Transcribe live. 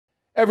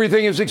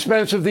Everything is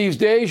expensive these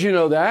days, you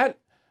know that.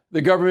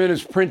 The government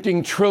is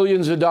printing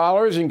trillions of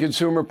dollars and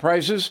consumer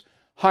prices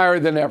higher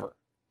than ever.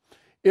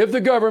 If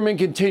the government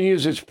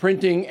continues its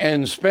printing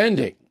and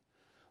spending,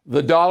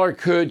 the dollar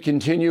could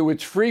continue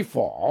its free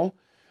fall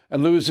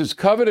and lose its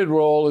coveted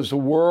role as the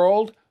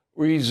world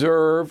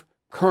reserve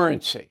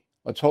currency.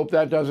 Let's hope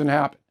that doesn't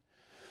happen.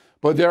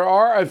 But there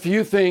are a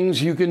few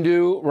things you can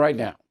do right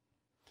now.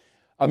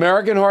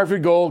 American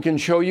Hartford Gold can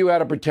show you how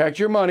to protect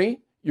your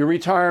money, your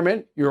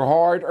retirement, your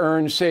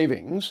hard-earned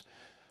savings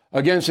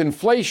against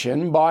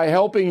inflation by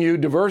helping you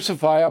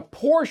diversify a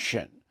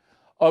portion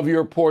of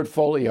your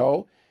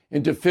portfolio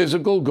into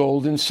physical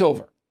gold and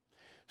silver.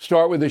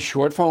 Start with a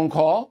short phone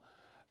call,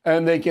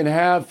 and they can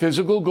have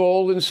physical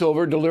gold and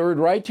silver delivered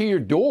right to your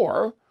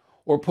door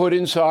or put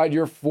inside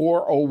your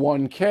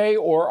 401k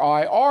or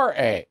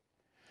IRA.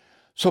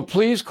 So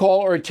please call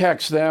or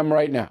text them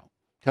right now.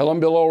 Tell them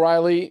Bill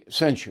O'Reilly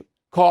sent you.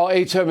 Call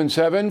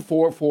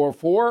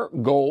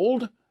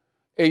 877-444-GOLD,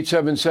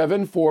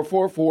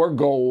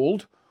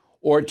 877-444-GOLD,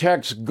 or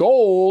text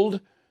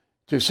GOLD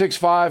to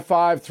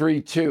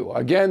 65532.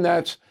 Again,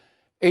 that's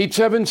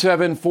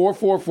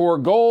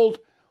 877-444-GOLD,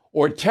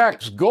 or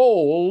text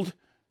GOLD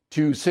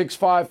to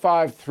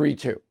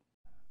 65532.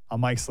 I'm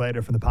Mike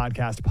Slater from the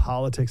podcast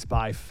Politics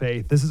by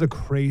Faith. This is a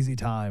crazy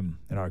time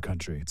in our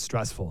country. It's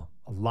stressful,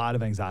 a lot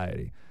of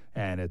anxiety,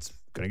 and it's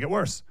going to get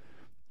worse.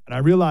 And I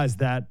realized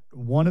that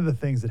one of the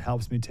things that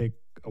helps me take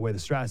away the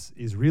stress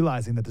is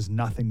realizing that there's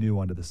nothing new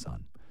under the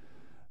sun.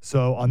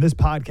 So on this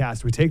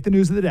podcast, we take the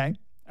news of the day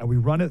and we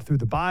run it through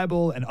the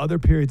Bible and other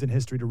periods in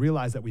history to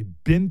realize that we've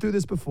been through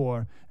this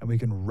before and we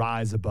can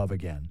rise above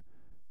again.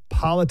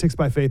 Politics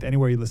by Faith,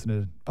 anywhere you listen to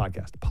the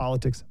podcast.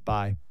 Politics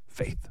by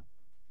Faith.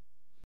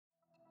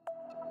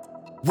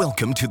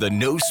 Welcome to the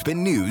No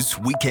Spin News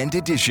Weekend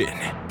Edition.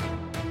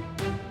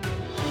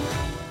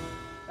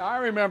 I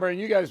remember, and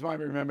you guys might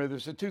remember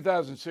this, in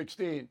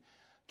 2016,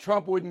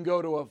 Trump wouldn't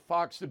go to a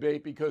Fox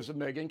debate because of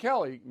Megyn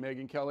Kelly.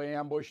 Megyn Kelly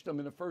ambushed him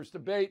in the first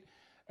debate,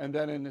 and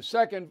then in the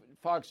second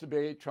Fox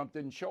debate, Trump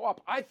didn't show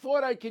up. I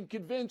thought I could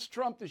convince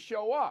Trump to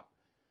show up.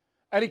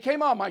 And he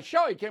came on my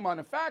show. He came on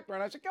The Factor,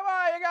 and I said, come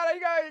on, you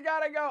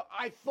gotta go.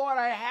 I thought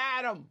I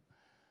had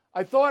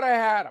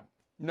him.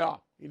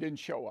 No, he didn't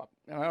show up,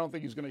 and I don't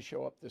think he's going to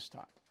show up this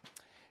time.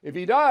 If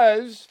he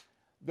does,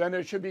 then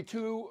there should be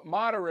two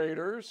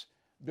moderators,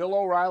 Bill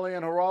O'Reilly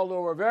and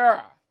Geraldo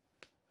Rivera,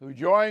 who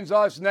joins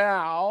us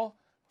now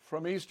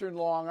from Eastern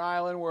Long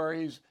Island, where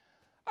I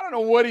don't know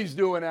what he's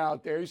doing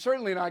out there. He's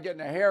certainly not getting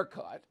a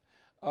haircut.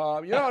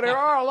 There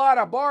are a lot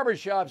of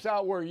barbershops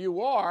out where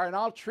you are, and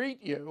I'll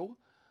treat you.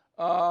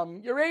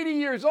 You're 80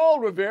 years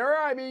old,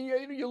 Rivera. I mean,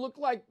 you look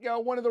like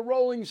one of the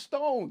Rolling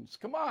Stones.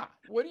 Come on,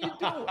 what are you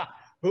doing?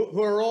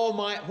 who are all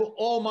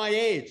my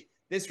age.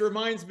 This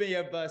reminds me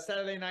of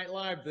Saturday Night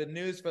Live, the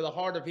news for the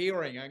hard of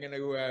hearing. I'm going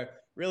to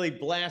really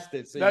blast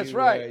it. So that's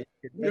right.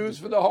 News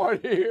for the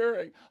hard of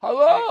hearing.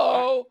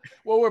 Hello.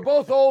 Well, we're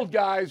both old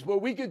guys,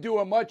 but we could do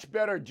a much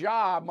better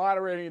job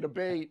moderating a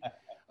debate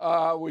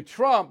with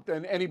Trump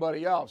than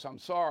anybody else. I'm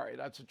sorry.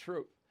 That's the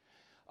truth.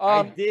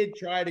 I did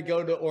try to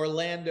go to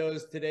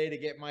Orlando's today to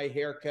get my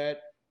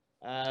haircut,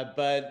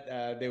 but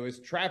there was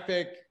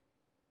traffic.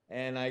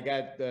 And I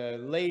got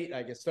late.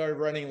 I started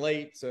running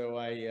late, so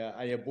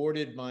I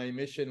aborted my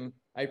mission.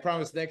 I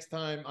promise next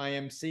time I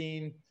am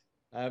seen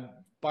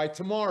by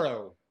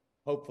tomorrow.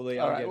 Hopefully,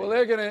 I'll get it. Well,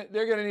 they're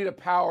gonna need a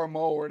power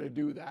mower to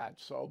do that,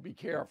 so be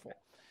careful.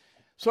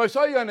 So I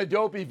saw you on the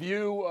Dopey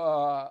View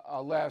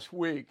last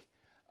week,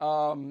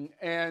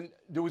 and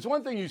there was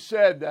one thing you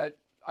said that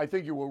I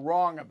think you were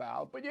wrong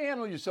about, but you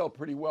handled yourself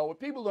pretty well. What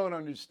people don't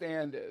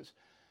understand is,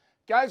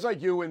 guys like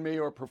you and me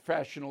are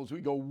professionals. We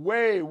go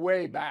way,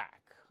 way back.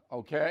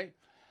 Okay?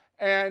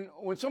 And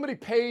when somebody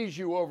pays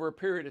you over a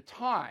period of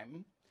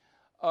time,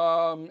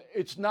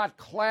 it's not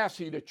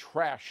classy to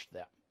trash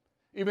them,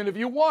 even if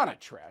you want to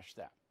trash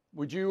them.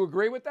 Would you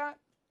agree with that?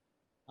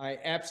 I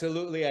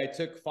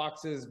took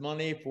Fox's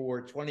money for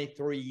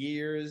 23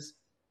 years.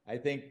 I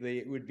think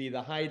it would be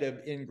the height of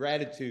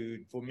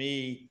ingratitude for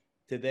me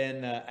to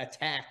then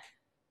attack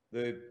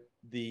the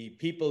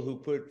people who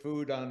put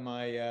food on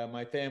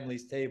my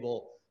family's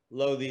table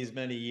these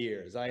many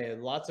years. I had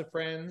lots of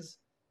friends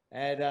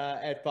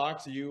at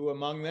Fox, you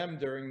among them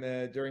during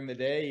the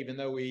day, even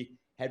though we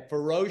had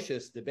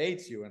ferocious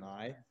debates, you and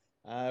I,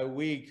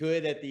 we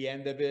could at the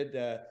end of it,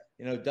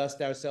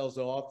 dust ourselves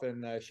off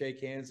and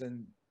shake hands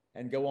and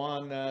go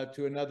on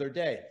to another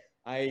day.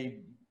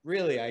 I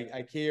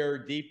care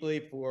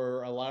deeply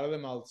for a lot of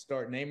them. I'll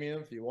start naming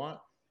them if you want.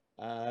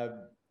 I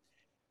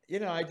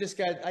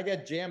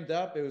got jammed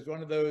up. It was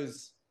one of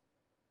those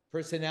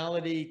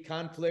personality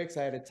conflicts.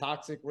 I had a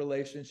toxic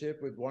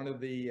relationship with one of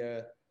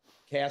the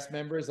cast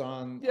members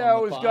on. Yeah,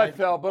 it was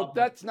Gutfeld, but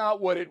that's not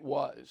what it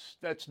was.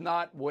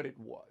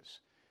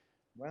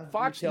 Well,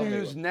 Fox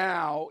News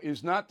now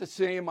is not the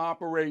same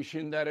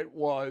operation that it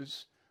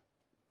was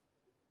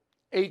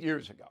 8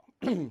 years ago,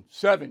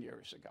 7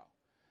 years ago.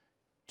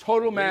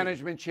 Total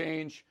management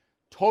change,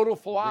 total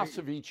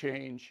philosophy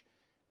change.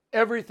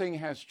 Everything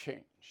has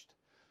changed.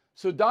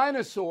 So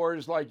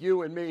dinosaurs like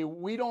you and me,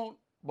 we don't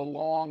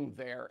belong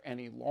there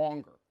any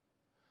longer,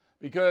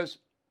 because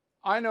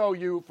I know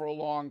you for a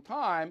long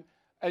time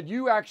and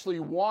you actually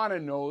want to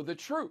know the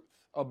truth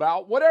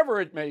about whatever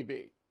it may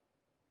be.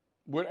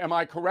 Am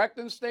I correct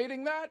in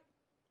stating that?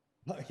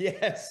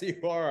 Yes, you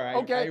are.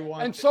 Okay, I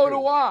want and the so truth.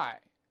 do I.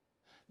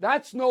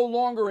 That's no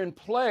longer in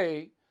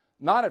play,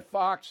 not at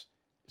Fox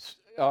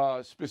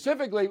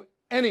specifically,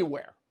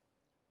 anywhere.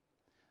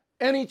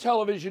 Any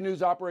television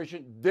news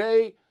operation,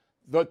 the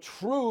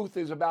truth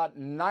is about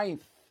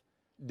ninth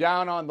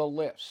down on the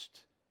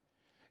list.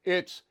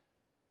 It's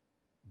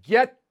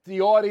get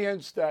the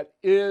audience that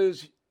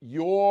is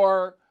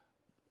your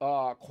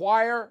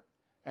choir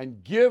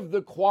and give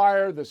the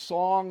choir the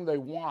song they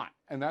want.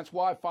 And that's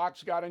why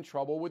Fox got in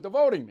trouble with the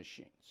voting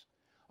machines.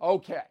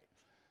 Okay,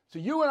 so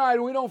you and I,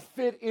 we don't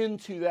fit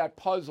into that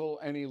puzzle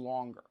any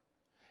longer.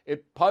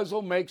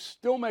 Puzzle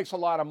still makes a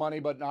lot of money,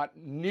 but not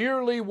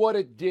nearly what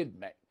it did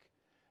make.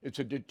 It's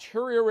a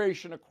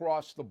deterioration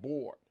across the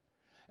board.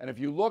 And if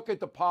you look at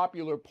the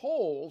popular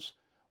polls,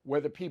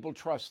 whether people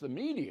trust the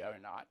media or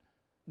not,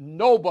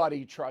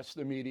 nobody trusts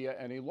the media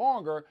any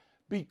longer,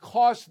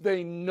 because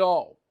they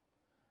know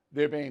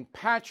they're being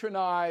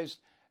patronized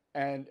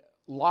and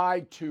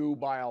lied to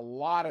by a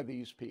lot of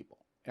these people.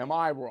 Am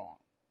I wrong?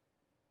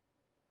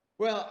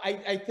 Well,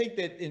 I think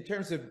that in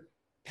terms of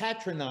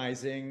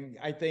patronizing,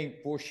 I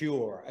think for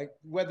sure,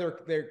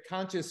 whether they're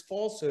conscious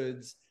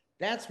falsehoods,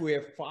 that's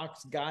where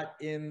Fox got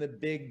in the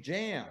big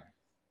jam.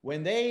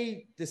 When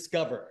they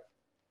discovered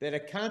that a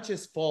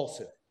conscious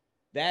falsehood,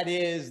 that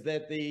is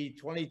that the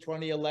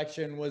 2020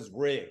 election was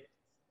rigged,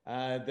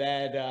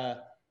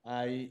 that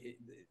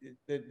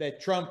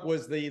Trump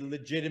was the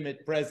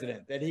legitimate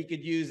president, that he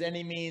could use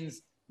any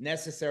means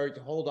necessary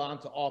to hold on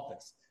to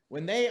office.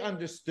 When they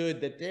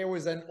understood that there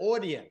was an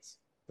audience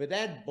for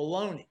that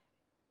baloney,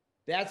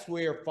 that's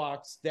where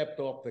Fox stepped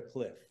off the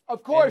cliff.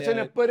 Of course,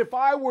 but if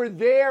I were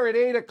there at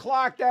 8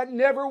 o'clock, that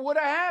never would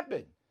have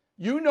happened.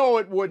 You know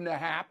it wouldn't have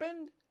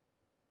happened.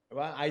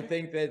 Well, I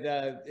think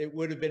that it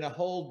would have been a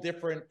whole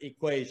different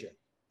equation.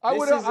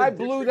 I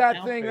blew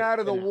that thing out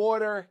of the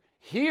water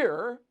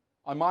here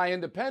on my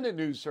independent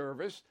news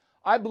service.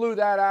 I blew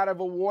that out of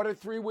the water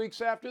 3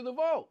 weeks after the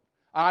vote.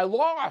 I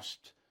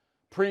lost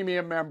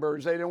premium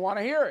members. They didn't want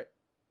to hear it.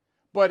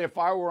 But if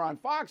I were on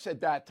Fox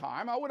at that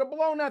time, I would have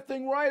blown that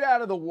thing right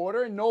out of the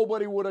water and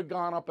nobody would have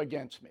gone up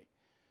against me,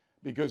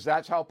 because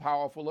that's how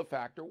powerful the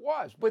factor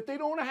was. But they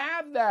don't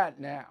have that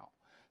now.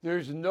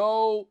 There's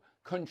no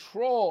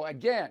control.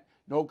 Again,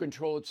 no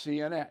control at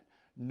CNN,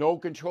 no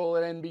control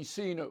at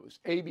NBC News,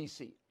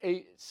 ABC,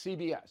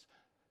 CBS.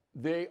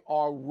 They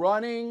are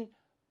running,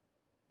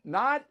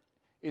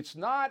 it's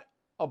not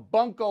a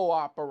bunco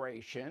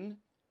operation.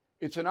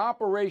 It's an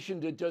operation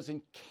that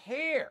doesn't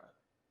care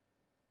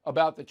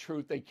about the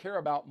truth. They care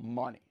about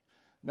money.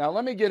 Now,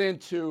 let me get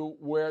into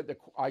where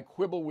I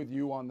quibble with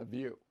you on The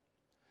View.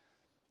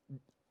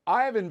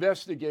 I have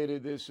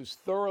investigated this as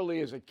thoroughly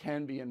as it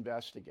can be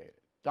investigated.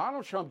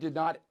 Donald Trump did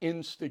not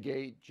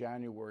instigate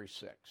January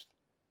 6th.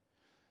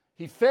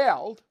 He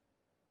failed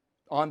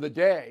on the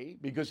day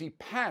because he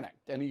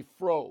panicked and he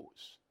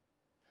froze.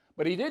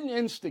 But he didn't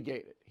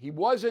instigate it. He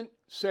wasn't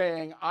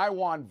saying, I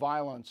want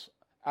violence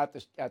at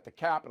the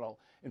Capitol.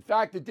 In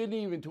fact, it didn't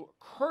even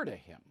occur to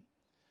him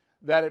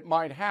that it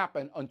might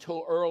happen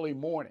until early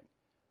morning.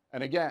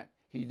 And again,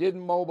 he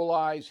didn't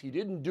mobilize. He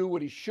didn't do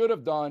what he should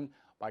have done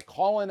by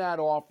calling that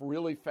off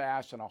really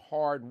fast in a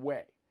hard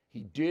way.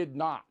 He did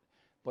not.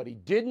 But he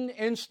didn't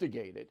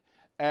instigate it.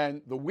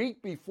 And the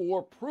week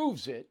before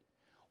proves it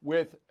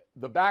with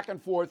the back and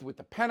forth with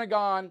the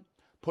Pentagon,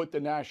 put the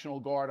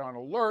National Guard on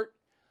alert,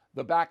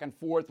 the back and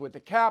forth with the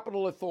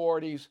Capitol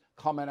authorities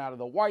coming out of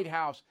the White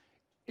House.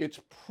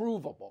 It's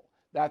provable.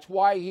 That's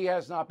why he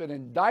has not been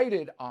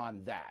indicted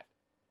on that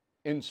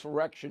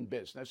insurrection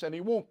business, and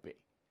he won't be.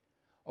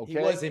 Okay? He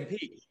was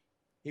impeached.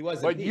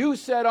 But you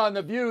said on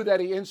The View that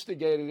he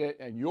instigated it,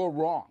 and you're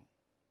wrong.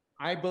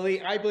 I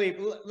believe, I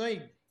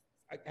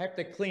have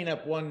to clean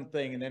up one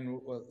thing, and then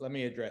let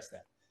me address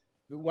that.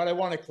 What I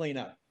want to clean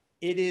up,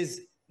 it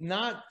is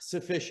not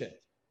sufficient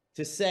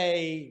to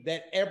say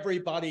that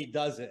everybody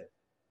does it.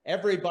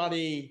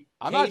 Everybody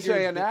I'm not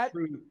saying that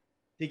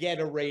to get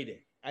a rating.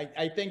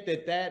 I think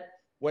that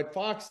what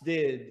Fox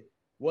did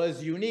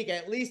was unique.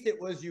 At least it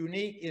was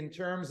unique in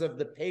terms of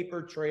the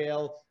paper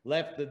trail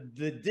left,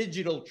 the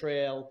digital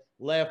trail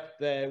left,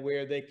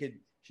 where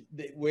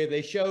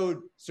they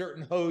showed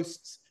certain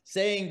hosts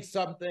saying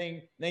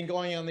something, then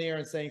going on the air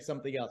and saying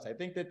something else. I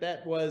think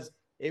that was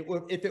it.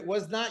 If it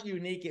was not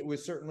unique, it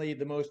was certainly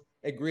the most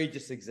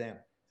egregious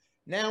example.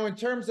 Now, in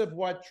terms of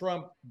what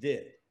Trump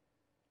did,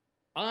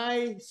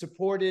 I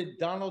supported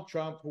Donald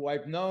Trump, who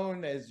I've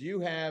known, as you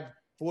have,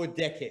 for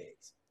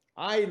decades.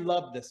 I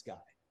love this guy.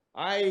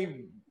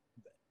 I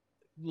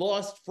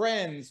lost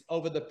friends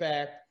over the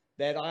fact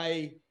that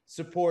I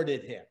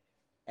supported him.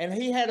 And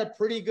he had a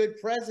pretty good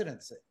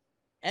presidency.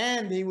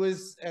 And he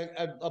was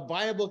a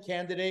viable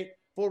candidate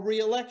for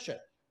re-election.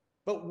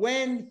 But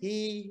when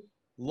he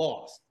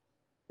lost,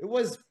 It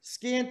was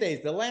scant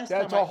days. The last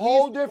That's time a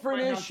whole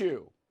different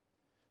issue.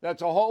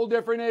 That's a whole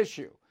different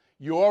issue.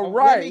 You're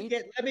right.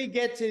 Let me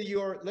get to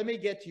your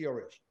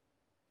issue.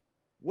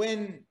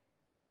 When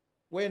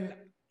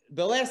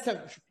the last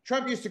time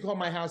Trump used to call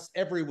my house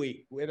every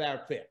week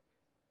without fail.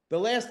 The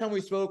last time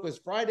we spoke was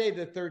Friday,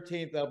 the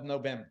 13th of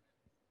November.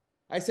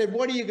 I said,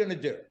 what are you going to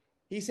do?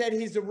 He said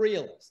he's a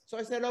realist. So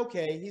I said,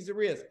 okay, he's a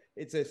realist.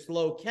 It's a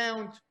slow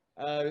count,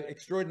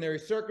 extraordinary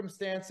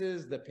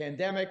circumstances, the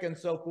pandemic and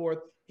so forth.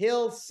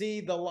 He'll see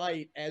the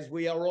light as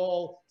we are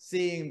all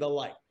seeing the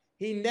light.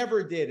 He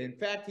never did. In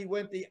fact, he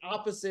went the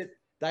opposite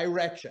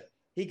direction.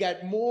 He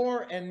got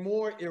more and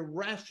more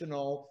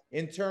irrational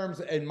in terms,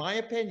 in my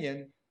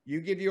opinion, you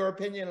give your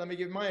opinion, let me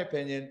give my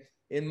opinion.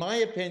 In my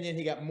opinion,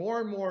 he got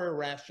more and more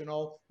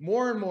irrational,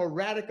 more and more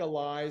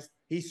radicalized.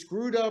 He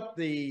screwed up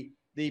the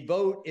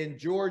vote in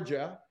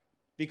Georgia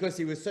because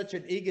he was such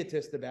an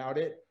egotist about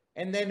it.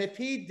 And then if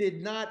he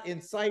did not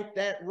incite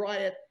that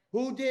riot,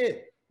 who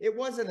did? It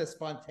wasn't a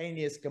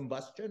spontaneous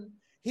combustion.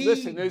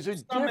 Listen, there's a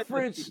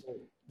difference.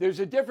 There's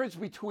a difference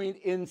between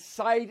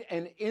incite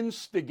and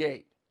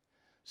instigate.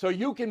 So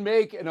you can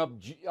make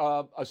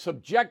a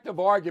subjective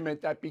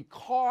argument that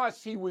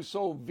because he was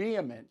so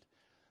vehement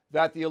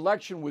that the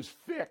election was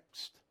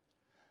fixed,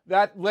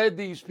 that led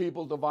these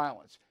people to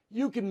violence.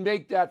 You can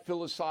make that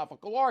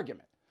philosophical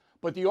argument.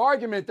 But the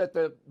argument that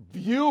the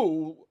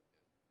View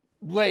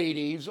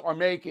ladies are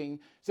making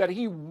is that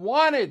he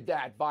wanted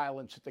that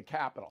violence at the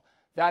Capitol.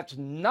 That's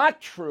not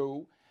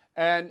true,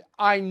 and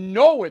I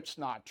know it's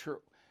not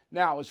true.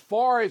 Now, as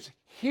far as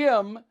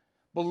him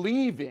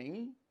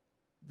believing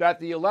that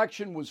the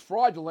election was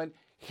fraudulent,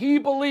 he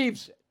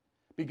believes it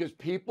because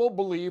people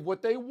believe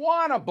what they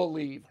want to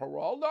believe,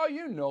 Geraldo.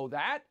 You know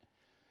that.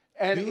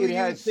 And do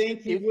you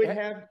think he would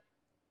have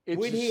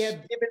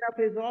given up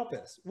his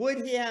office?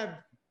 Would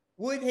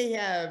he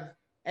have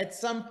at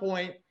some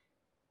point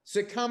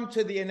succumbed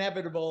to the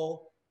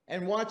inevitable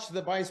and watched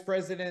the vice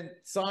president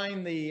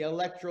sign the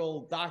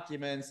electoral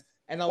documents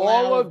and allow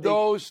all of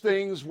those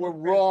things were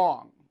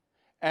wrong?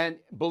 And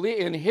believe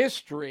in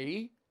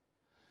history,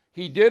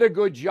 he did a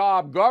good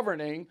job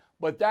governing,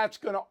 but that's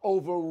going to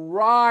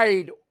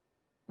override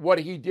what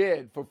he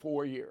did for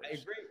 4 years.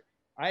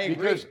 I agree.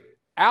 Because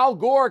Al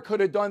Gore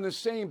could have done the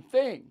same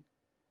thing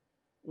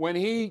when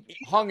he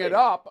hung it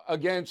up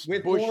against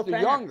Bush the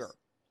Younger.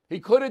 He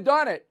could have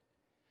done it,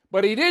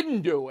 but he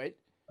didn't do it.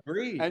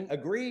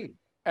 Agreed.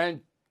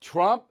 And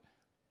Trump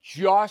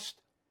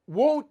just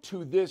won't,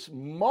 to this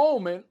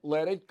moment,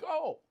 let it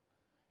go.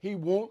 He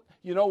won't.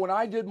 You know, when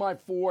I did my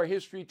 4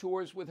 history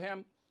tours with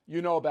him,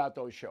 you know about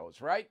those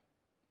shows, right?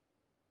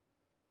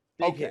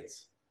 Okay.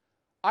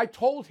 I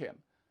told him,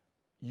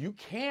 you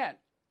can't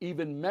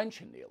even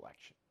mention the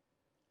election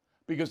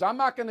because I'm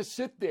not going to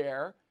sit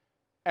there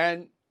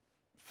and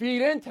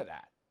feed into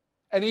that.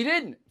 And he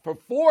didn't for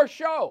 4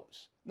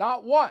 shows,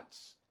 not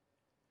once.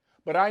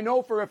 But I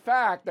know for a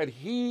fact that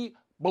he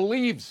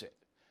believes it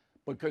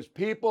because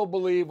people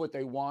believe what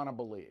they want to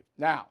believe.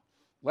 Now,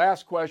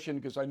 last question,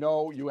 because I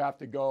know you have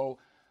to go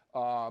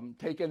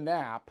take a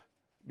nap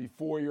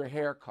before your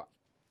haircut.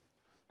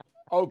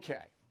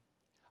 Okay.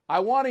 I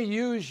want to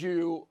use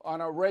you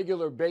on a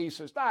regular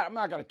basis. I'm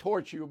not going to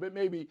torture you, but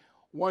maybe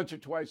once or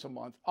twice a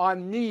month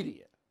on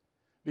media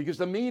because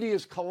the media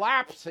is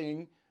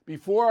collapsing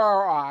before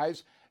our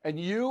eyes. And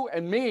you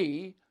and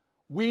me,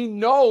 we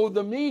know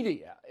the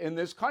media in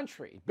this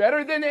country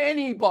better than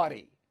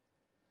anybody.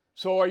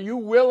 So are you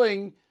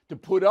willing to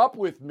put up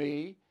with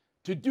me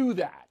to do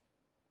that?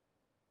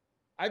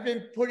 I've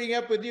been putting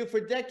up with you for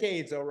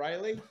decades,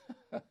 O'Reilly.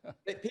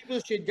 People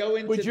should go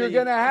into but you're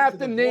going to have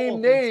to name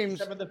names.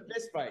 Some of the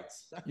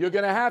fistfights. You're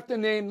going to have to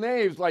name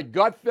names like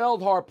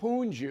Gutfeld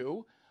harpooned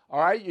you. All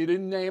right, you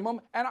didn't name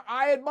him, and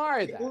I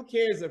admire that. Who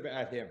cares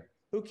about him?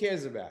 Who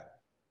cares about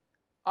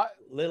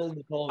Little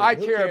Napoleon? I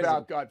care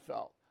about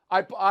Gutfeld.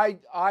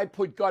 I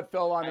put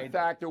Gutfeld on a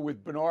factor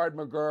with Bernard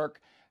McGurk,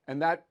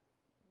 and that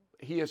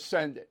he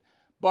ascended.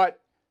 But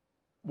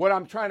what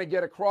I'm trying to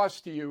get across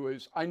to you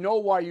is I know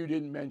why you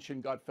didn't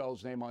mention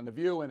Gutfeld's name on The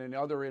View and in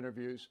other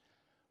interviews.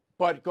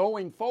 But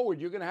going forward,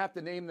 you're going to have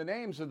to name the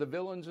names of the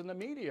villains in the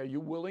media. Are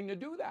you willing to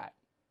do that?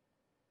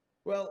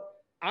 Well,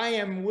 I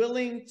am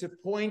willing to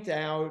point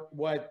out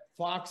what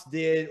Fox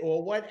did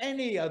or what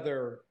any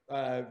other,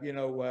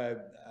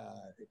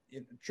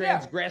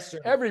 transgressor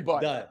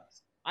everybody does.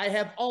 I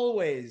have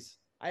always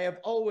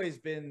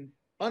been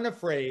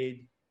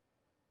unafraid.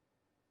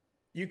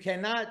 You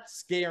cannot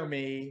scare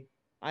me.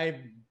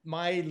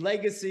 My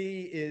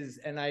legacy is,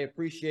 and I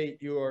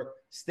appreciate your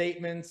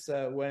statements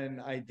when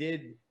I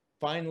did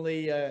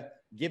finally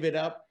give it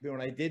up,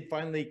 when I did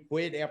finally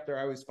quit after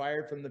I was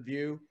fired from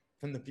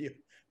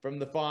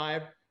the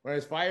Five. When I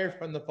was fired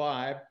from the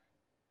Five,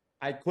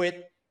 I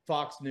quit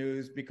Fox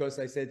News because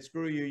I said,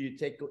 screw you,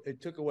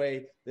 it took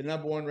away the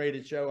 #1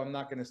 rated show. I'm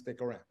not going to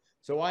stick around.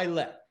 So I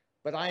left.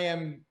 But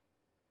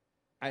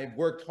I've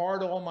worked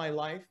hard all my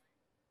life.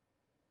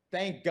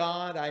 Thank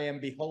God I am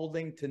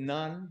beholden to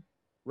none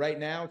right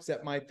now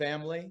except my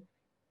family.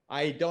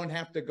 I don't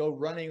have to go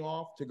running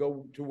off to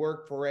go to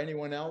work for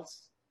anyone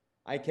else.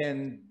 I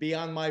can be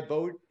on my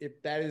boat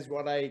if that is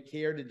what I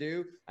care to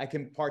do. I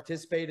can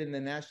participate in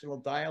the national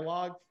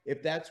dialogue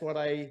if that's what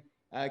I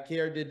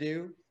care to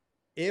do.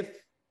 If,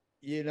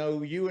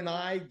 you and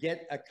I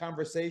get a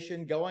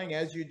conversation going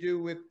as you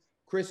do with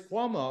Chris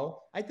Cuomo,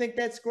 I think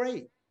that's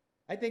great.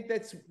 I think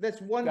that's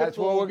wonderful. That's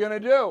what we're going to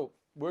do.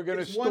 We're going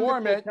to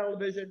storm it.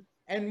 Television.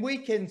 And we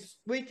can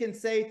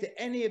say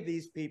to any of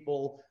these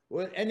people,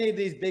 any of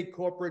these big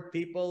corporate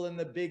people and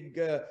the big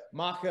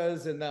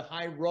machas and the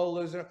high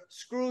rollers,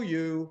 screw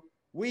you.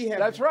 We have.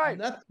 That's right.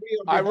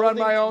 I run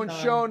my own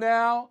show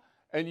now,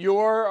 and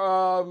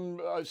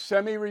you're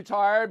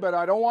semi-retired, but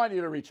I don't want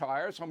you to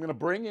retire, so I'm going to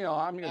bring you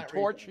on. I'm going to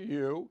torture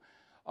you.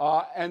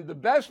 And the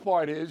best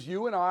part is,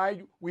 you and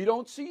I, we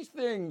don't see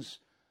things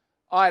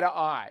eye to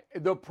eye.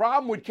 The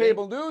problem with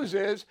cable news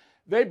is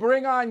they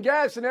bring on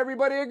guests and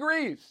everybody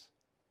agrees.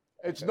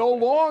 It's no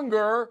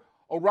longer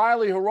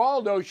O'Reilly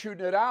Geraldo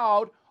shooting it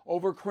out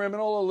over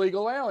criminal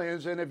illegal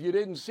aliens. And if you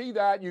didn't see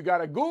that, you got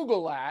to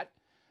Google that,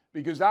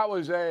 because that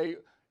was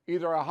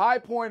either a high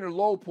point or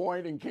low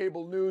point in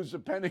cable news,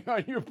 depending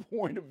on your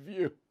point of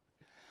view.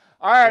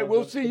 All right,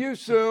 we'll see you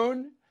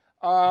soon.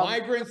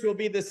 Migrants will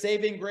be the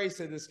saving grace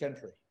of this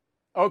country.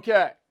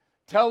 Okay.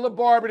 Tell the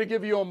barber to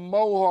give you a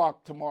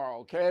mohawk tomorrow,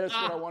 okay? That's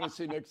what I want to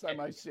see next time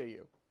I see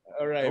you.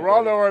 All right.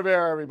 Geraldo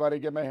Rivera, everybody.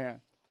 Give me a hand.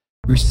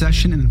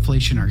 Recession and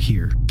inflation are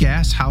here.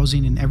 Gas,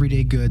 housing, and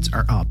everyday goods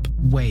are up,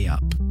 way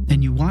up.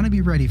 And you want to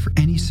be ready for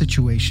any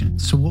situation.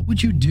 So what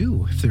would you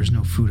do if there's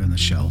no food on the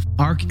shelf?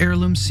 ARC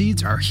Heirloom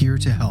Seeds are here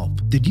to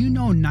help. Did you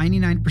know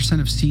 99%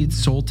 of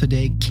seeds sold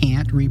today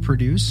can't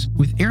reproduce?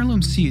 With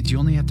Heirloom Seeds, you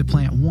only have to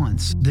plant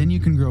once. Then you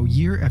can grow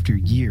year after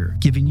year,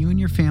 giving you and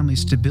your family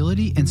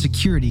stability and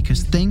security,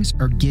 because things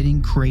are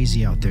getting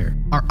crazy out there.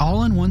 Our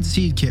all-in-one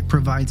seed kit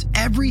provides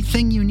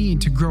everything you need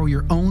to grow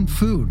your own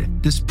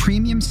food. This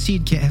premium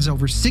seed kit has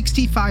over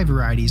 65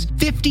 varieties,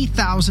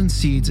 50,000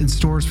 seeds, and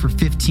stores for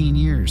 15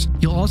 years.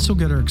 You'll also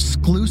get our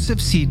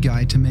exclusive seed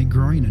guide to make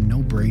growing a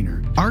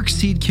no-brainer. ARC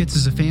Seed Kits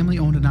is a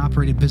family-owned and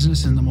operated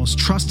business and the most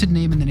trusted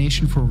name in the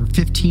nation for over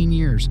 15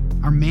 years.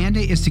 Our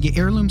mandate is to get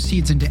heirloom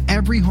seeds into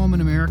every home in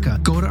America.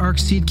 Go to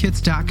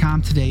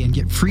arcseedkits.com today and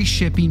get free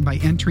shipping by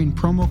entering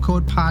promo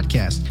code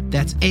podcast.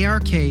 That's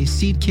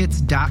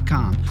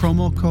ARKseedkits.com,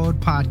 promo code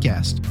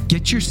podcast.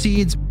 Get your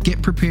seeds,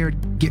 get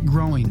prepared, get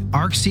growing.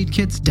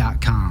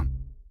 arcseedkits.com.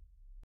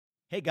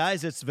 Hey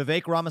guys, it's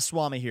Vivek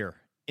Ramaswamy here,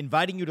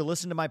 inviting you to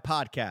listen to my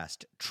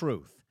podcast,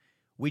 Truth.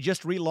 We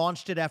just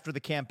relaunched it after the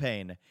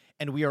campaign,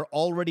 and we are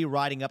already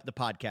riding up the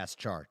podcast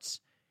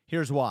charts.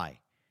 Here's why.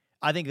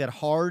 I think that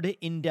hard,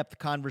 in-depth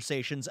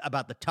conversations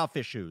about the tough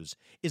issues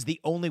is the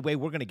only way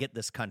we're going to get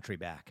this country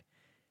back.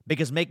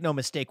 Because make no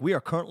mistake, we are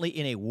currently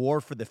in a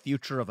war for the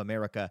future of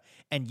America,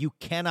 and you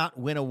cannot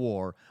win a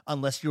war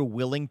unless you're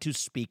willing to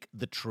speak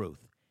the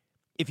truth.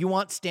 If you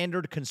want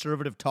standard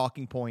conservative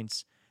talking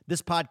points,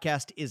 this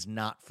podcast is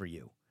not for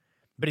you.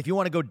 But if you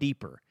want to go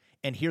deeper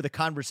and hear the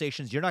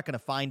conversations you're not going to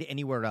find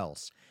anywhere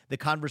else, the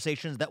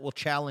conversations that will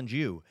challenge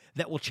you,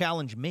 that will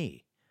challenge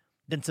me,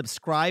 then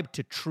subscribe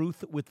to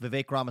Truth with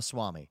Vivek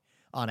Ramaswamy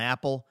on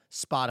Apple,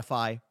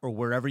 Spotify, or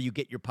wherever you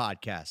get your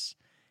podcasts.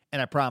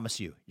 And I promise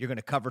you, you're going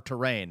to cover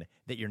terrain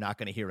that you're not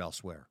going to hear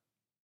elsewhere.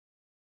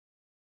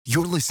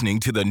 You're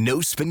listening to the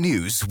No Spin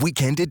News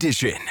Weekend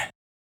Edition.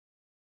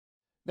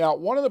 Now,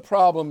 one of the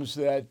problems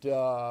that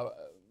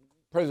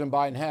President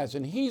Biden has,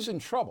 and he's in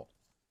trouble.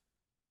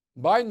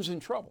 Biden's in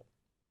trouble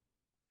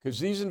because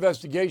these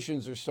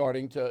investigations are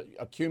starting to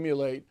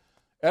accumulate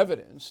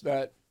evidence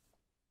that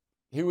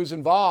he was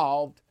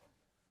involved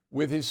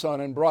with his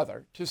son and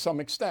brother to some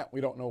extent.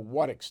 We don't know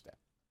what extent.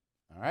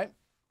 All right?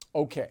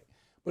 Okay.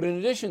 But in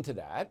addition to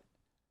that,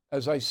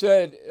 as I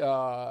said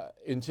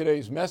in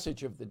today's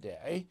message of the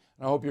day,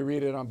 and I hope you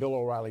read it on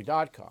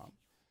BillO'Reilly.com,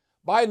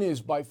 Biden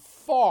is by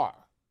far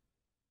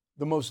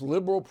the most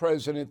liberal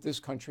president this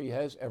country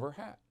has ever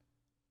had.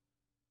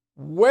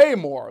 Way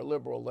more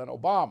liberal than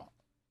Obama.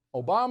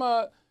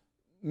 Obama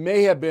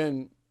may have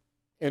been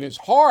in his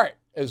heart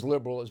as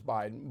liberal as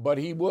Biden, but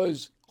he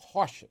was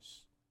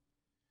cautious.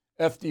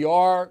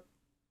 FDR,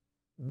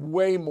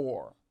 way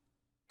more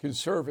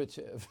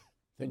conservative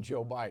than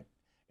Joe Biden,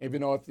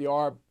 even though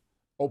FDR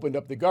opened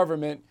up the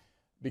government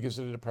because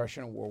of the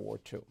Depression and World War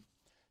II.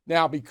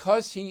 Now,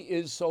 because he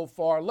is so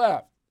far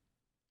left,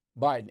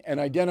 Biden, and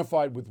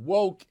identified with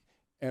woke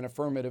and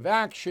affirmative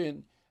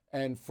action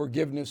and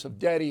forgiveness of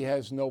debt, he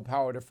has no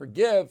power to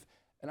forgive,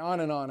 and on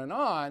and on and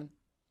on,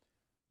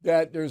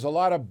 that there's a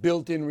lot of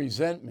built-in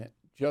resentment,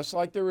 just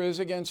like there is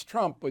against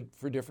Trump, but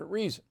for different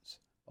reasons,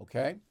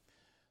 okay?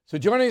 So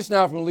joining us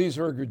now from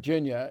Leesburg,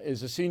 Virginia, is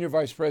the Senior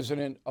Vice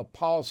President of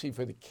Policy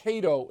for the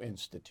Cato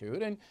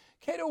Institute. And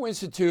Cato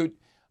Institute,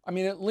 I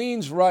mean, it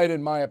leans right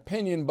in my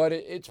opinion, but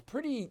it's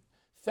pretty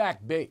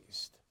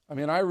fact-based. I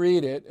mean, I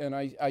read it and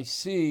I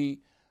see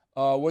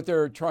what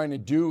they're trying to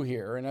do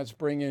here, and that's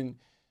bring in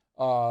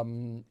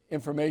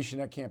information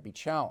that can't be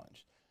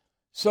challenged.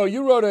 So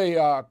you wrote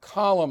a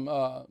column,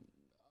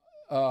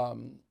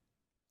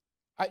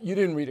 You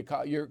didn't read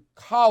it. Your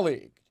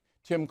colleague,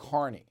 Tim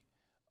Carney,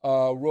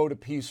 wrote a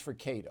piece for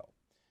Cato.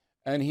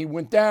 And he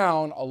went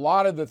down a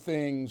lot of the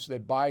things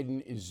that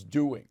Biden is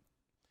doing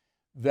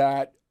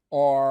that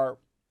are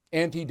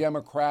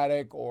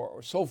anti-democratic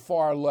or so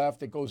far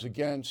left it goes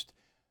against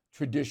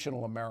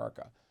traditional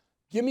America.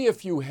 Give me a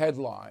few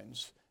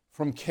headlines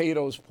from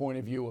Cato's point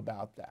of view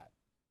about that.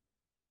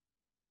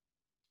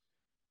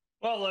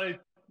 Well,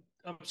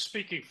 I'm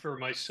speaking for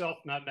myself,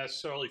 not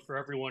necessarily for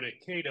everyone at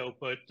Cato,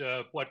 but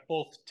what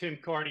both Tim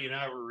Carney and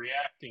I were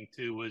reacting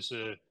to was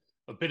a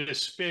bit of a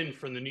spin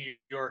from the New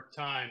York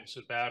Times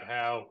about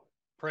how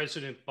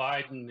President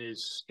Biden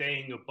is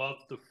staying above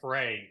the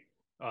fray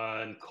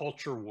on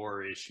culture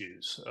war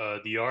issues.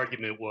 The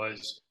argument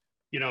was,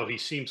 he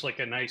seems like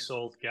a nice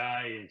old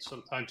guy, and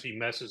sometimes he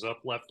messes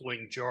up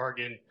left-wing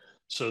jargon.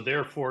 So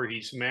therefore,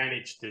 he's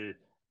managed to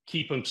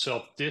keep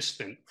himself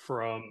distant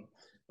from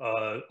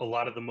a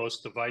lot of the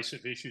most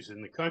divisive issues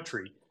in the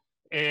country.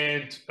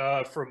 And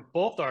from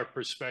both our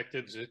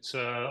perspectives, it's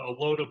a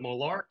load of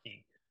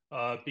malarkey,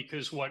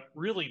 because what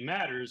really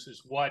matters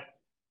is what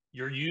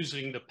you're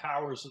using the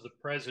powers of the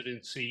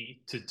presidency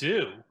to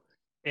do.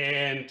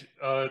 And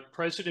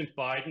President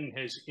Biden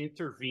has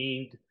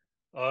intervened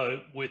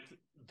with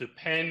the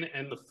pen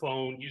and the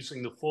phone,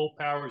 using the full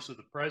powers of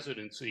the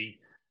presidency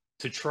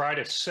to try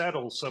to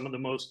settle some of the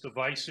most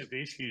divisive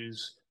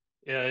issues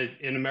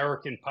in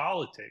American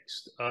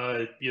politics.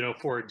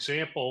 For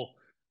example,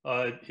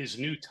 his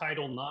new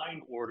Title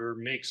IX order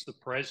makes the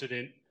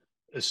president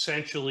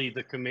essentially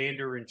the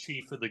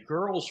commander-in-chief of the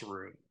girls'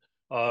 room.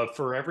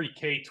 For every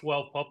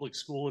K-12 public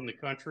school in the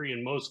country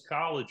and most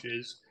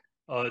colleges,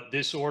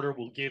 this order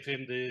will give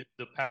him the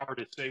power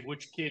to say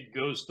which kid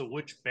goes to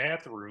which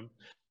bathroom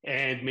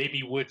and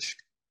maybe which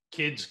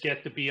kids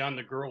get to be on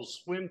the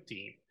girls' swim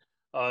team.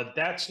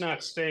 That's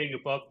not staying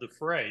above the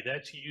fray.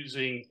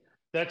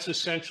 That's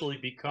essentially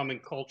becoming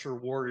culture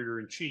warrior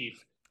in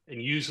chief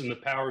and using the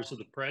powers of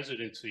the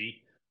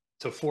presidency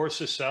to force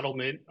a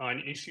settlement on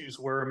issues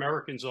where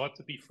Americans ought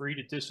to be free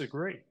to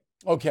disagree.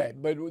 Okay,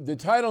 but the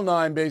Title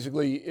IX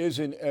basically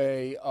isn't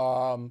a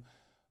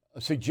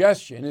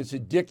suggestion, it's a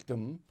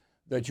dictum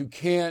that you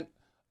can't,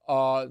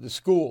 the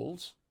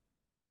schools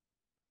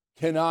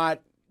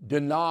cannot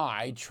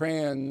deny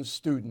trans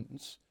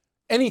students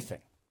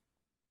anything.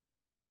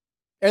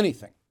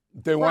 Anything.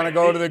 If they want to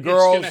go to the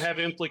girls. It's going to have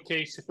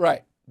implications.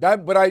 Right.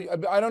 But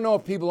I don't know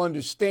if people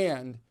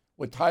understand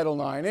what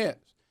Title IX is.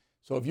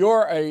 So if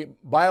you're a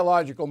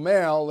biological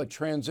male that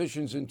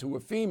transitions into a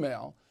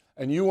female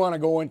and you want to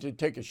go in to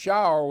take a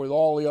shower with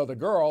all the other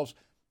girls,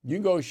 you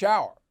can go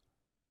shower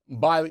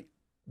by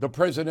the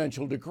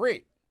presidential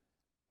decree.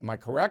 Am I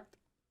correct?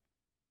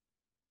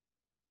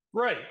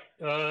 Right.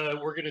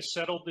 We're going to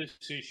settle this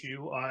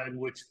issue on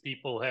which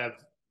people have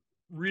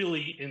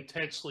really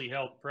intensely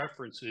held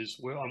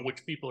preferences, on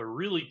which people are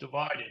really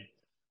divided.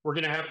 We're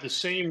going to have the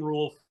same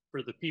rule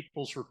for the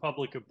People's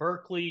Republic of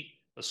Berkeley,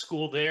 a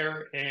school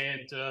there,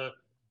 and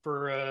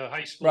for a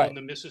high school in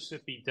the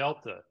Mississippi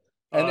Delta.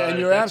 And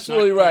you're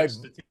absolutely right.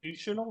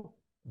 Constitutional.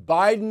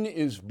 Biden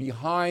is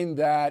behind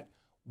that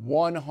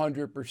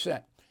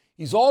 100%.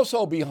 He's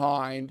also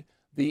behind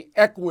the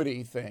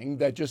equity thing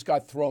that just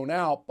got thrown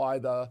out by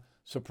the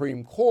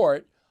Supreme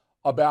Court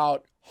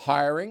about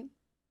hiring,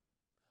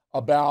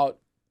 about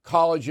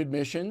college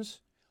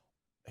admissions.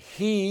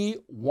 He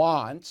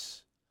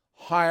wants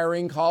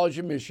hiring, college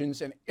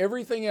admissions, and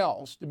everything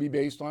else to be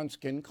based on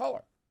skin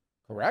color,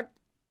 correct?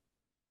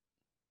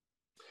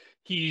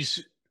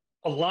 He's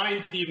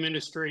aligned the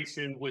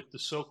administration with the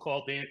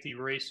so-called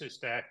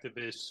anti-racist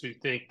activists who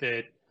think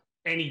that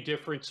any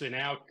difference in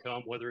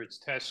outcome, whether it's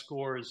test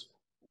scores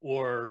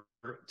or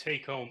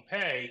take-home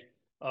pay,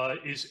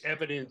 is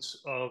evidence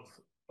of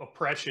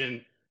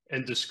oppression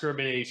and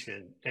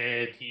discrimination.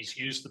 And he's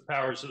used the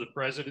powers of the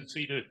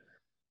presidency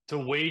to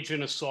wage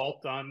an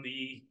assault on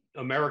the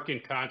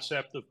American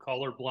concept of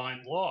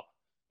colorblind law.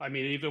 I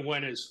mean, even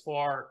went as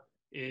far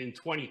in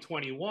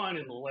 2021,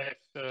 in the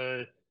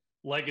last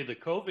leg of the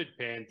COVID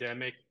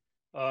pandemic,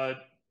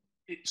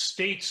 it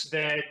states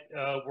that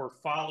were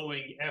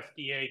following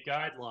FDA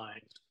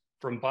guidelines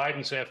from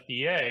Biden's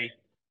FDA,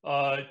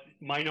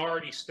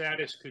 minority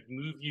status could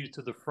move you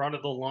to the front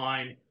of the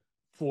line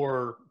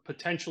for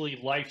potentially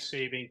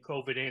life-saving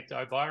COVID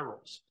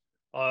antivirals.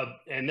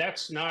 And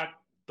that's not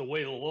the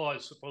way the law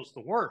is supposed to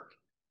work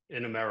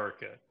in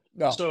America.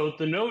 No. So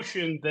the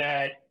notion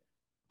that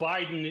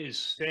Biden is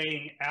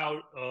staying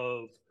out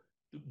of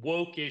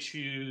woke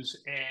issues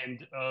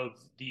and of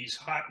these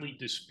hotly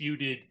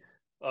disputed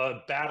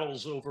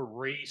battles over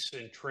race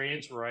and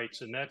trans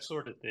rights and that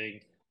sort of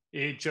thing,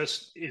 it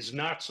just is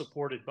not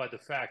supported by the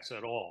facts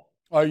at all.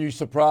 Are you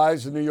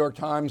surprised the New York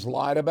Times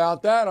lied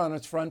about that on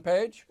its front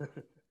page?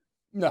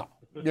 No,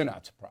 you're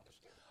not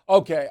surprised.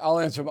 Okay,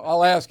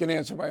 I'll ask and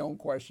answer my own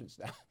questions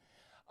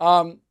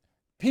now.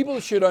 People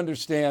should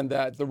understand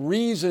that the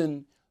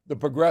reason the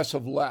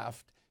progressive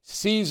left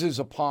seizes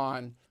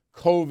upon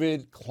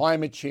COVID,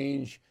 climate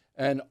change,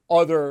 and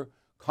other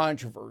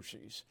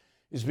controversies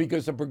is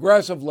because the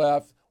progressive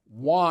left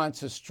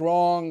wants a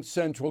strong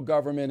central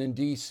government in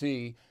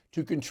D.C.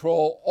 to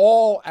control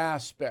all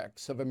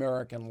aspects of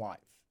American life.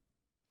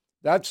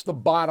 That's the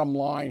bottom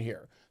line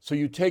here. So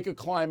you take a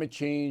climate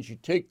change, you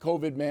take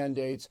COVID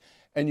mandates,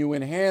 and you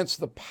enhance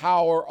the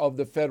power of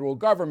the federal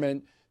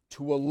government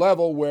to a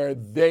level where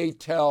they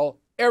tell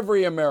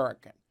every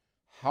American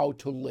how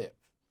to live.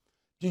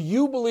 Do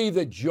you believe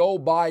that Joe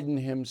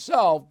Biden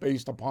himself,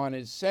 based upon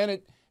his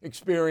Senate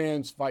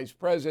experience, vice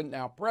president,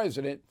 now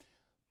president,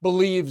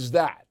 believes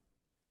that?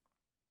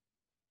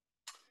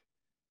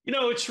 You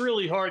know, it's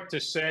really hard to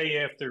say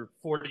after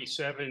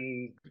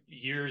 47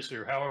 years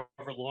or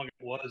however long it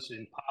was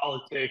in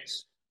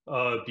politics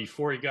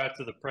before he got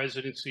to the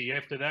presidency.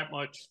 After that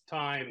much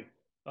time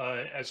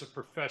as a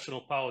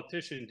professional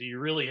politician, do you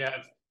really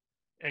have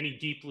any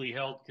deeply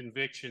held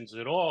convictions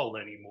at all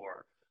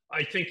anymore?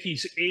 I think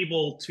he's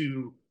able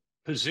to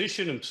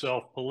position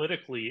himself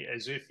politically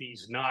as if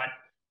he's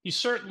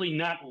certainly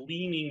not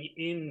leaning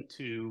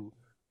into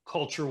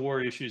culture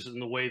war issues in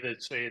the way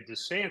that, say, a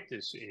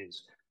DeSantis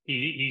is.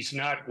 He's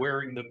not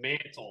wearing the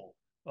mantle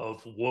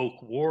of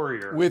woke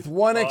warrior. With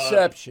one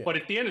exception. But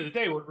at the end of the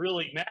day, what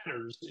really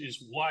matters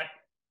is what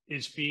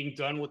is being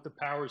done with the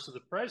powers of the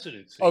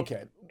presidency.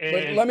 Okay, and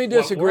but let me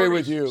disagree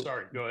with you.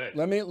 Sorry, go ahead.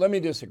 Let me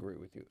disagree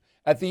with you.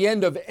 At the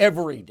end of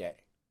every day,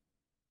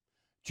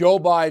 Joe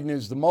Biden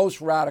is the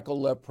most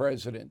radical left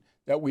president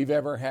that we've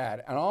ever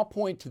had. And I'll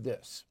point to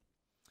this.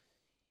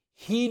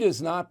 He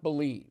does not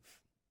believe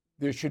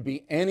there should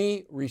be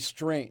any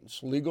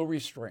restraints, legal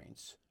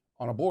restraints,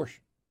 on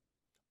abortion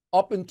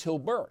up until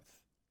birth.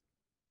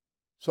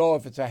 So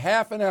if it's a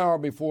half an hour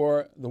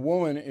before the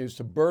woman is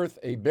to birth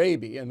a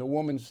baby and the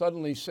woman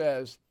suddenly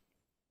says,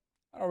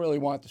 I don't really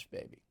want this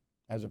baby,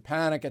 has a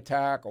panic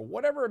attack or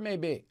whatever it may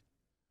be,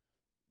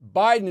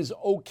 Biden is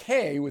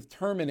okay with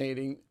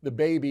terminating the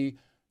baby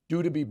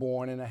due to be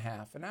born in a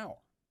half an hour.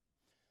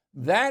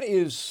 That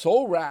is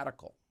so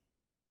radical,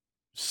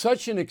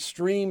 such an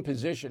extreme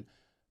position,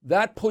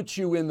 that puts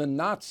you in the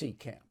Nazi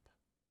camp.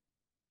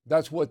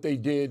 That's what they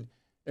did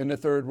in the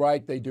Third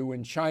Reich. They do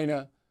in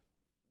China.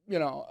 You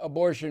know,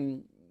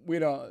 abortion, we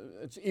don't,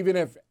 it's even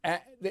if,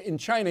 in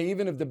China,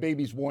 even if the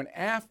baby's born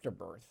after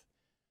birth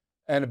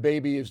and a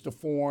baby is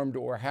deformed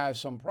or has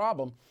some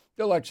problem,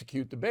 they'll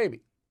execute the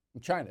baby.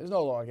 In China, there's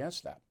no law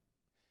against that.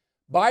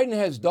 Biden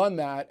has done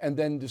that, and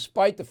then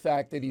despite the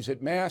fact that he's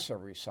at Mass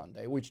every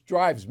Sunday, which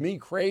drives me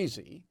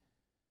crazy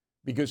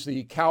because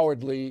the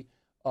cowardly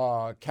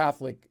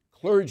Catholic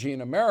clergy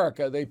in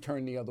America, they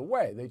turn the other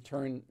way. They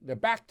turn their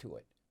back to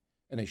it,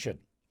 and they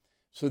shouldn't.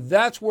 So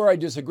that's where I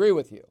disagree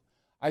with you.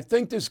 I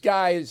think this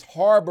guy is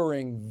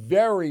harboring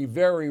very,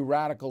 very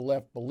radical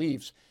left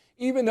beliefs,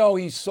 even though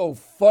he's so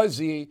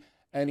fuzzy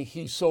and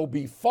he's so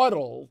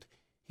befuddled,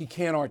 he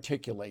can't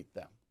articulate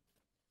them.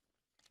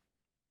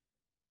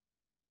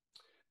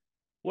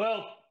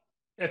 Well,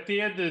 at the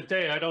end of the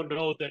day, I don't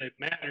know that it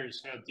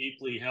matters how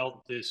deeply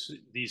held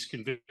these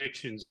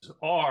convictions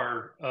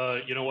are.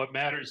 What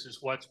matters is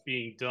what's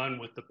being done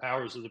with the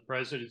powers of the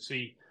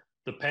presidency,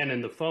 the pen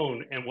and the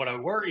phone. And what I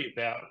worry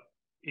about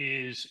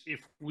is if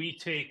we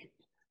take,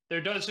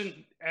 there doesn't,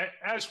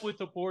 as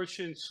with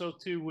abortion, so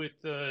too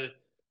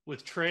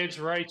with trans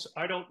rights,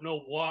 I don't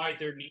know why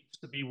there needs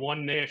to be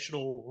one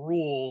national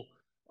rule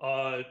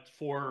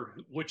for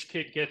which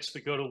kid gets to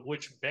go to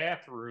which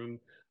bathroom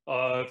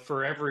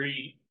for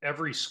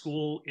every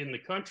school in the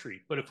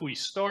country. But if we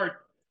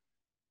start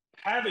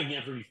having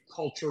every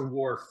culture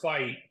war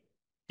fight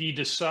be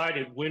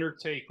decided winner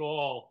take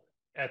all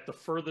at the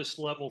furthest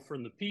level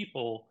from the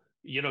people,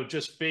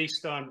 just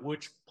based on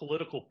which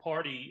political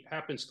party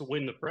happens to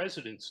win the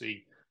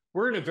presidency,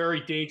 we're in a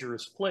very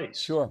dangerous place.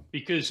 Sure.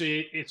 Because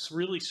it's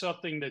really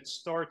something that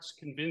starts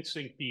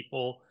convincing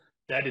people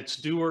that it's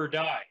do or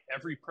die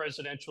every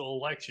presidential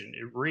election.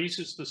 It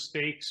raises the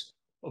stakes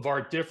of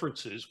our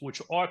differences,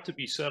 which ought to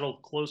be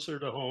settled closer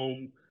to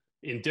home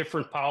in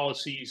different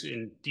policies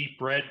in deep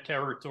red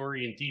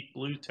territory and deep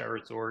blue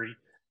territory,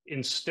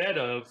 instead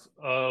of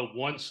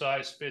one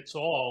size fits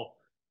all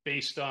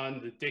based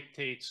on the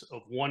dictates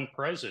of one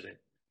president.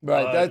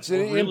 Right, that's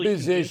an really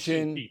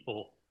imposition.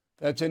 People.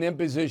 That's an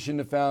imposition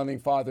the founding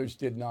fathers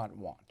did not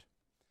want.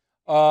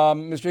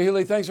 Mr.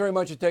 Healy, thanks very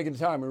much for taking the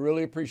time. We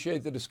really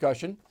appreciate the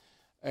discussion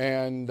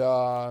and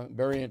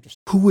very interesting.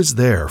 Who is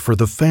there for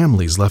the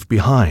families left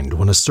behind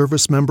when a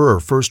service member or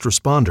first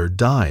responder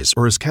dies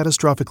or is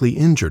catastrophically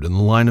injured in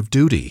the line of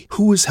duty?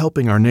 Who is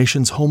helping our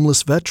nation's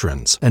homeless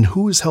veterans? And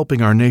who is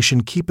helping our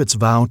nation keep its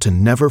vow to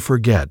never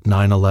forget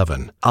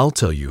 9/11? I'll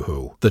tell you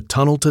who. The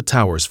Tunnel to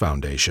Towers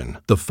Foundation.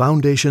 The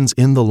foundation's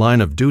In the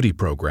Line of Duty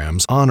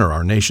programs honor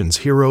our nation's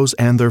heroes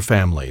and their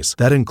families.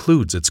 That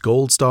includes its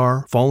Gold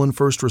Star, Fallen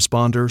First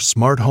Responder,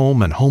 Smart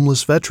Home, and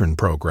Homeless Veteran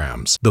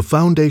programs. The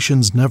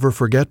foundation's Never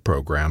Forget Forget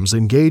programs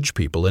engage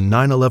people in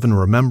 9/11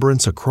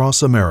 remembrance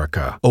across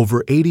America.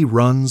 Over 80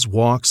 runs,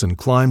 walks, and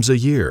climbs a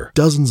year,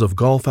 dozens of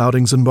golf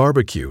outings and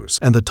barbecues,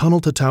 and the Tunnel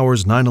to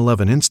Towers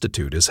 9/11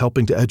 Institute is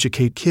helping to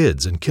educate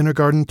kids in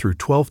kindergarten through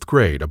 12th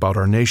grade about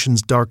our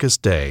nation's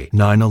darkest day,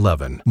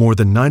 9/11. More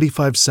than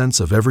 95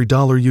 cents of every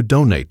dollar you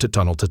donate to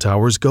Tunnel to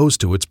Towers goes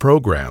to its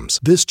programs.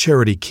 This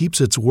charity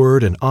keeps its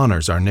word and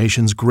honors our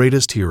nation's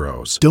greatest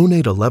heroes.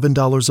 Donate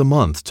 $11 a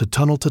month to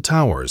Tunnel to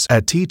Towers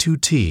at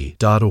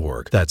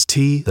T2T.org. That's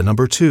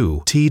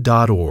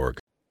T2T.org.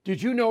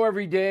 Did you know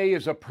every day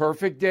is a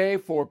perfect day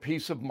for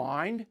peace of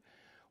mind?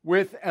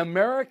 With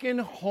American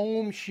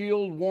Home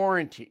Shield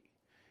Warranty,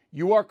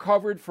 you are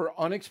covered for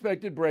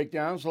unexpected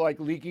breakdowns like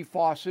leaky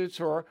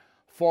faucets or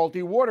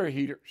faulty water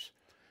heaters.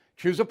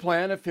 Choose a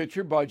plan that fits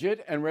your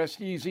budget and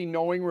rest easy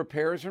knowing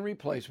repairs and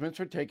replacements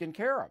are taken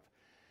care of.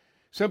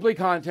 Simply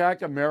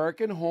contact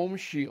American Home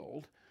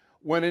Shield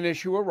when an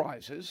issue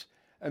arises,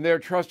 and their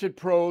trusted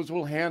pros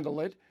will handle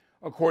it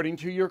according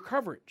to your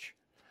coverage.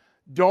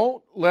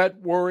 Don't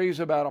let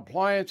worries about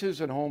appliances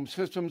and home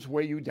systems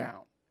weigh you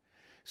down.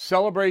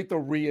 Celebrate the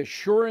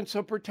reassurance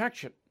of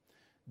protection.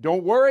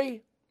 Don't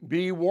worry,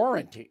 be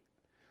warranty.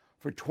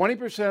 For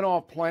 20%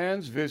 off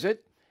plans,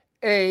 visit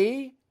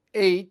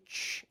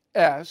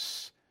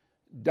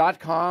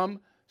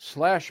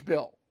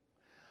ahs.com/bill.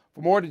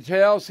 For more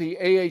details, see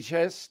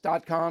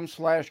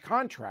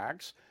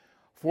ahs.com/contracts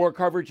for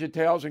coverage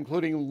details,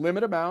 including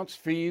limit amounts,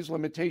 fees,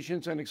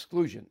 limitations, and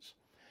exclusions.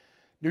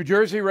 New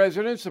Jersey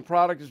residents, the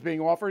product is being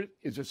offered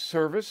is a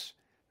service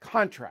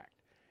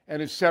contract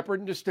and is separate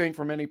and distinct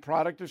from any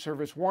product or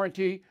service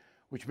warranty,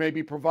 which may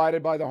be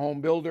provided by the home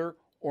builder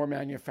or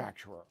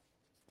manufacturer.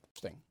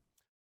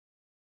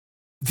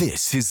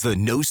 This is the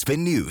No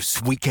Spin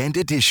News Weekend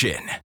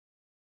Edition.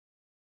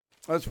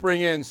 Let's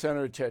bring in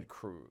Senator Ted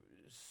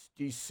Cruz.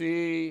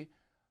 D.C.,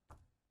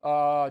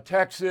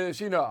 Texas,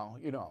 you know,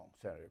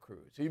 Senator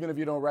Cruz, even if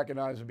you don't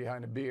recognize him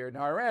behind a beard.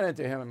 Now, I ran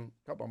into him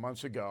a couple of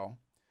months ago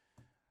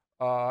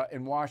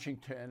in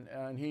Washington,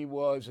 and he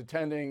was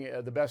attending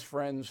the Best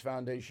Friends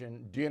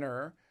Foundation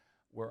dinner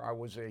where I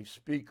was a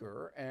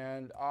speaker,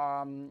 and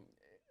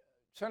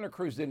Senator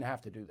Cruz didn't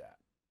have to do that.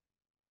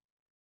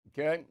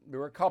 Okay? There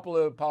were a couple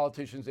of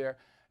politicians there,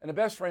 and the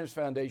Best Friends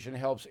Foundation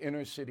helps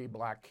inner city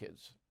black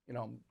kids. You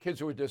know, kids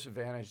who are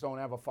disadvantaged, don't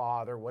have a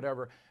father,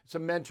 whatever. It's a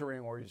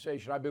mentoring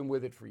organization. I've been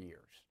with it for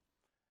years.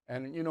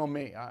 And you know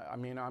me,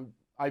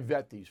 I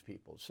vet these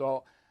people.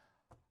 So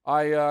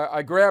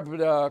I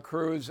grabbed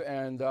Cruz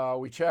and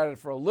we chatted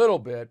for a little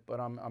bit, but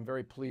I'm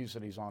very pleased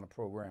that he's on the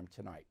program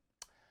tonight.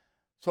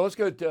 So let's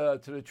go to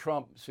the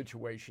Trump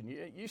situation.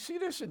 You see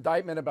this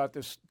indictment about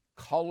this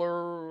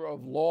color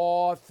of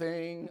law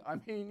thing? I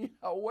mean,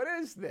 what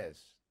is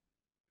this?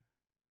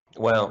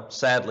 Well,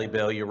 sadly,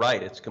 Bill, you're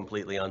right. It's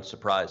completely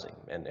unsurprising.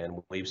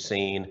 And we've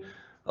seen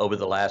over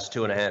the last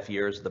 2.5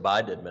 years of the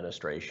Biden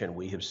administration,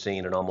 we have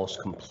seen an almost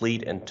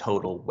complete and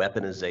total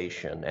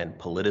weaponization and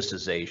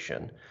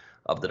politicization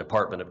of the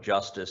Department of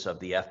Justice, of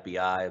the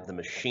FBI, of the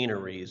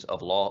machineries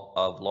of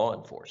law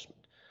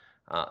enforcement.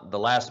 The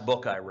last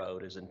book I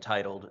wrote is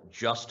entitled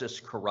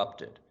Justice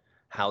Corrupted: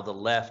 How the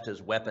Left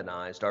Has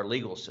Weaponized Our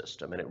Legal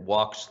System. And it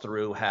walks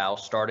through how,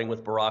 starting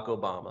with Barack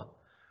Obama,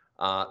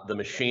 the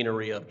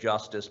machinery of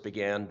justice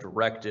began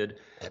directed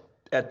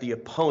at the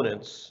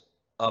opponents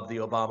of the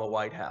Obama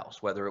White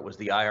House, whether it was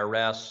the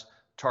IRS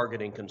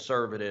targeting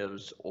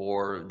conservatives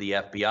or the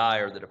FBI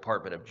or the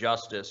Department of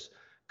Justice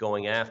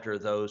going after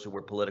those who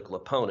were political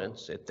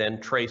opponents. It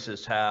then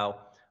traces how,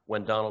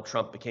 when Donald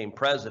Trump became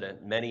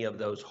president, many of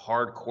those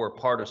hardcore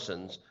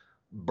partisans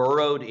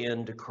burrowed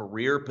into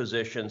career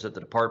positions at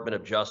the Department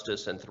of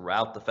Justice and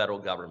throughout the federal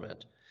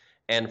government.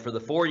 And for the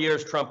 4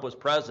 years Trump was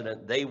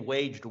president, they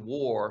waged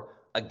war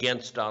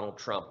against Donald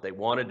Trump. They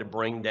wanted to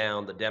bring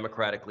down the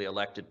democratically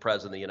elected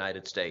president of the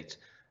United States.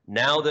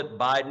 Now that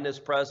Biden is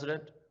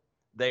president,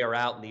 they are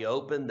out in the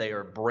open. They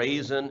are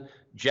brazen.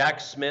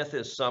 Jack Smith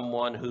is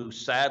someone who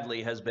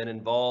sadly has been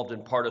involved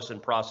in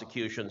partisan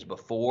prosecutions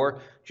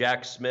before.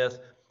 Jack Smith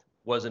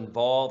was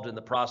involved in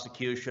the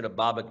prosecution of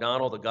Bob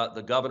McDonnell,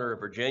 the governor of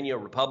Virginia,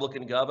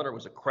 Republican governor,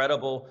 was a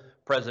credible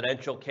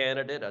presidential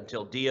candidate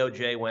until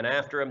DOJ went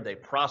after him. They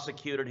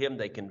prosecuted him.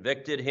 They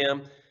convicted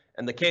him.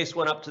 And the case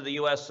went up to the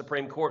U.S.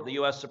 Supreme Court. The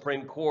U.S.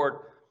 Supreme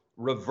Court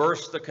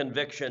reversed the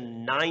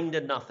conviction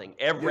 9-0.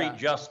 Every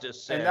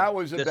justice said that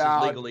was this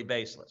about is legally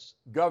baseless.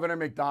 Governor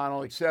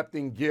McDonnell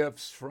accepting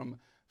gifts from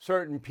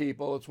certain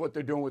people. It's what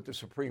they're doing with the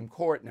Supreme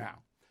Court now.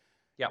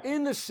 Yeah.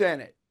 In the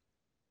Senate,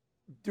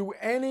 do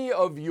any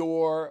of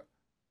your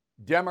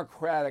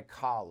Democratic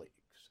colleagues,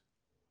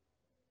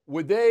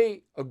 would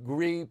they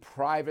agree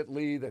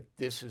privately that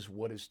this is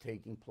what is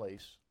taking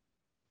place?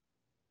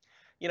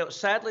 You know,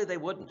 sadly, they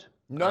wouldn't.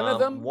 None of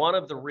them? One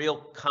of the real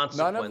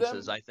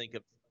consequences, I think,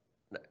 of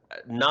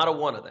not a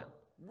one of them.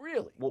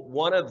 Really?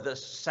 One of the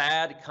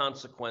sad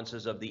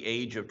consequences of the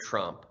age of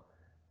Trump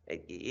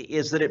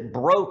is that it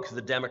broke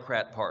the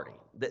Democrat Party.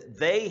 That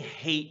they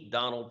hate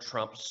Donald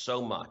Trump so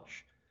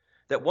much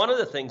that one of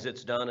the things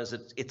it's done is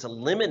it's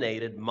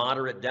eliminated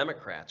moderate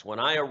Democrats. When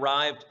I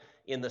arrived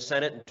in the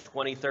Senate in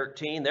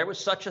 2013, there was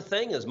such a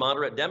thing as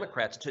moderate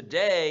Democrats.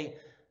 Today,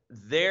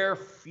 their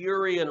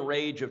fury and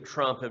rage of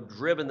Trump have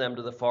driven them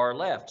to the far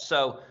left.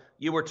 So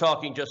you were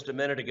talking just a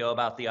minute ago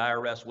about the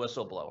IRS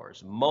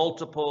whistleblowers,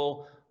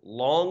 multiple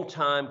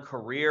longtime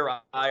career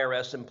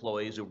IRS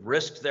employees who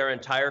risked their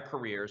entire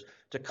careers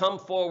to come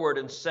forward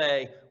and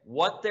say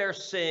what they're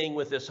seeing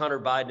with this Hunter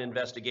Biden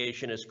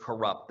investigation is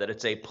corrupt, that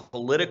it's a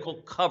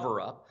political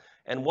cover-up.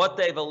 And what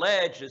they've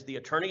alleged is the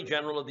Attorney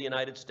General of the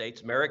United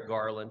States, Merrick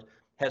Garland,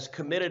 has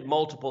committed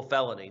multiple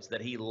felonies,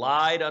 that he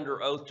lied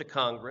under oath to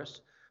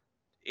Congress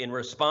in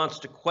response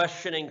to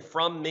questioning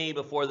from me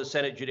before the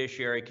Senate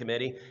Judiciary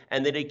Committee,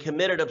 and that he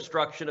committed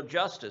obstruction of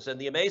justice. And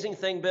the amazing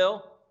thing,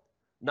 Bill,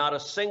 not a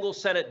single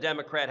Senate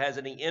Democrat has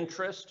any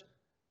interest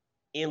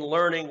in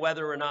learning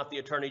whether or not the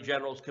Attorney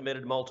General's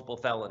committed multiple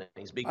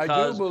felonies,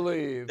 because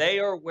they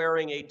are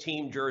wearing a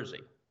team jersey.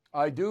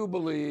 I do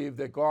believe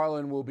that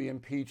Garland will be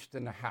impeached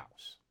in the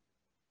House.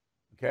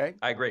 Okay?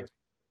 I agree.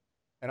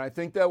 And I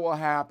think that will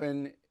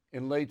happen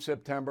in late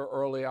September,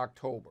 early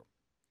October.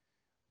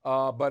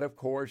 But of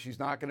course, he's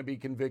not going to be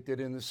convicted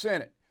in the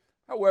Senate.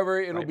 However,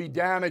 it'll be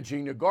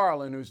damaging to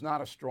Garland, who's not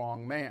a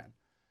strong man.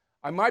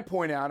 I might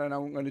point out, and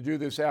I'm going to do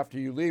this after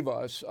you leave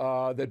us,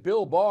 that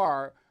Bill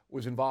Barr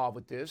was involved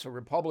with this, a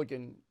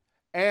Republican,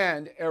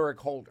 and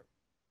Eric Holder,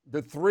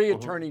 the three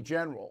attorney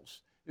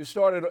generals. It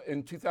started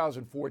in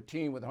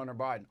 2014 with Hunter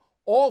Biden.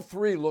 All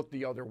three looked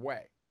the other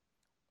way.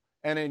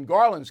 And in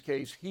Garland's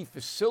case, he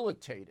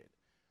facilitated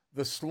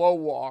the slow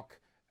walk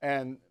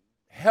and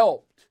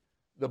helped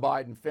the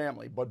Biden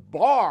family. But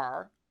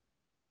Barr,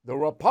 the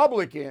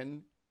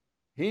Republican,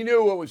 he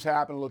knew what was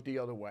happening, looked the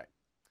other way.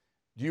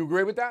 Do you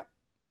agree with that?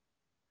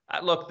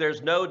 Look,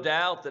 there's no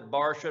doubt that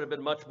Barr should have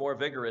been much more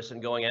vigorous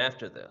in going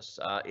after this.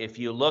 If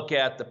you look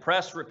at the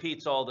press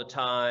repeats all the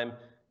time,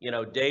 you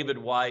know, David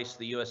Weiss,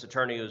 the U.S.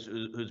 attorney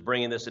who's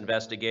bringing this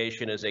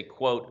investigation, is a,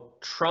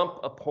 quote,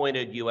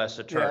 Trump-appointed U.S.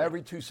 attorney. Yeah,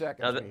 every 2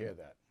 seconds we hear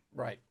that.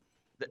 Right.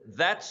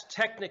 That's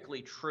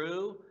technically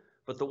true,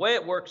 but the way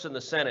it works in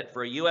the Senate,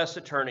 for a U.S.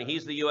 attorney,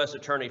 he's the U.S.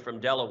 attorney from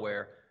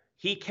Delaware,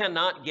 he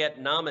cannot get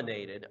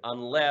nominated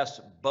unless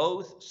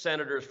both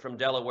senators from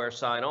Delaware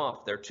sign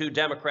off. There are two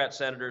Democrat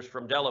senators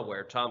from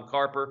Delaware, Tom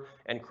Carper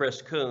and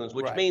Chris Coons,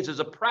 which means as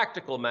a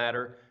practical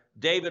matter,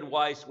 David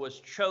Weiss was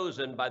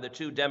chosen by the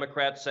two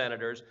Democrat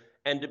senators.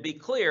 And to be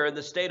clear, in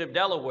the state of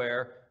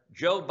Delaware,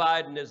 Joe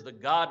Biden is the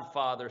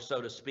godfather,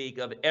 so to speak,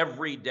 of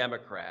every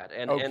Democrat.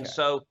 And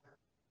so,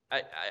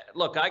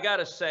 look, I got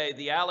to say,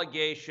 the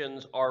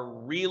allegations are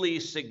really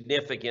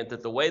significant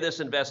that the way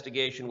this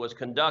investigation was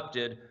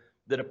conducted,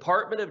 the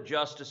Department of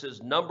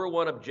Justice's number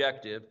one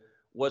objective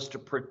was to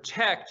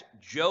protect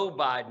Joe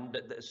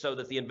Biden so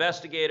that the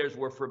investigators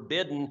were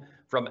forbidden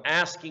from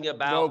asking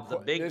about the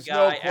big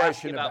guy,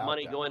 asking about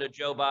money going to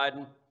Joe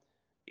Biden.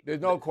 There's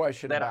no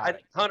question about it. I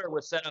think Hunter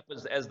was set up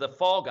as the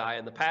fall guy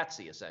and the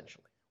patsy,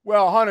 essentially.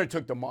 Well, Hunter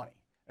took the money,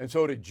 and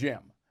so did Jim.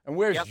 And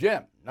where's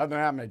Jim? Nothing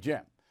happened to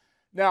Jim.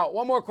 Now,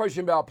 one more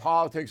question about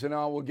politics, and then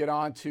we'll get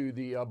on to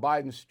the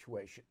Biden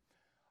situation.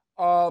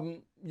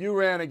 You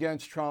ran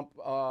against Trump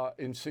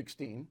in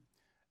 2016,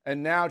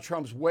 and now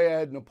Trump's way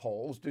ahead in the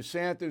polls.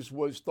 DeSantis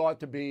was thought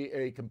to be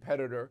a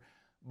competitor,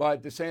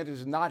 but DeSantis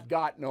has not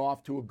gotten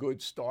off to a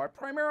good start,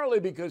 primarily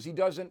because he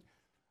doesn't,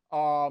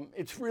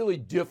 it's really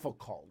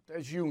difficult,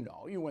 as you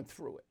know, you went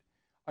through it.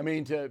 I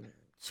mean, to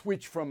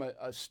switch from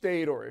a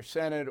state or a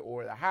Senate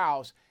or the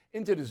House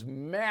into this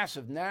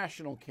massive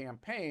national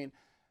campaign,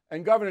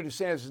 and Governor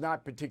DeSantis is not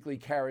a particularly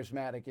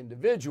charismatic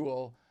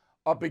individual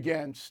up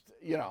against,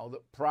 you know,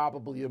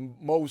 probably the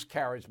most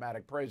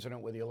charismatic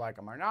president, whether you like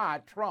him or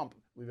not, Trump,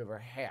 we've ever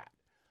had.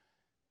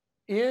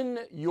 In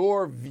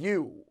your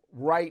view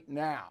right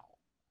now,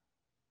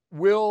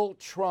 will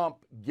Trump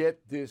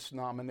get this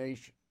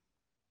nomination?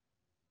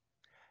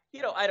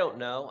 You know, I don't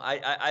know.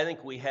 I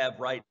think we have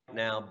right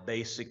now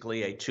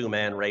basically a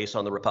two-man race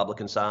on the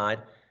Republican side.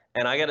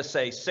 And I got to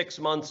say, 6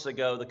 months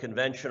ago, the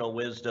conventional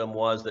wisdom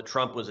was that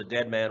Trump was a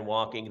dead man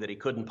walking, that he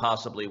couldn't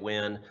possibly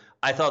win.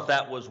 I thought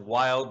that was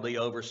wildly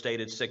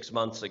overstated 6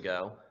 months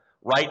ago.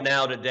 Right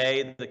now,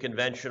 today, the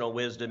conventional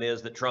wisdom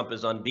is that Trump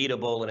is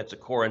unbeatable and it's a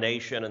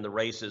coronation and the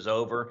race is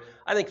over.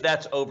 I think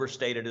that's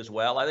overstated as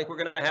well. I think we're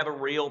going to have a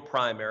real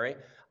primary.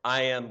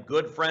 I am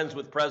good friends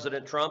with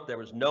President Trump. There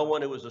was no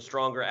one who was a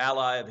stronger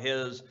ally of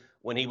his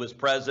when he was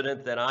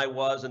president than I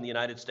was in the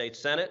United States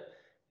Senate.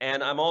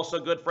 And I'm also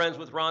good friends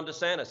with Ron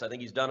DeSantis. I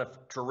think he's done a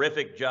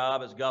terrific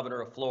job as governor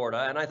of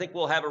Florida, and I think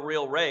we'll have a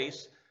real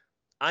race.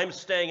 I'm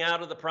staying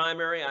out of the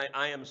primary.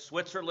 I am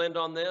Switzerland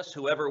on this.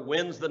 Whoever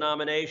wins the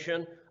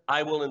nomination,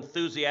 I will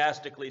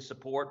enthusiastically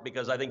support,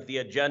 because I think the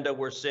agenda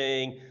we're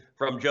seeing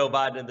from Joe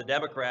Biden and the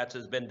Democrats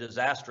has been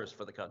disastrous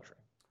for the country.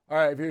 All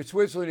right, if you're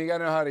Switzerland, you got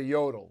to know how to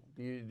yodel.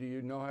 Do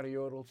you know how to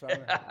yodel,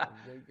 Simon?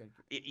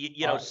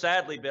 You know,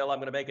 sadly, Bill, I'm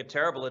going to make a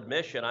terrible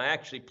admission. I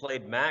actually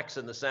played Max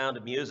in The Sound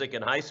of Music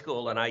in high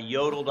school, and I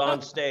yodeled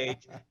on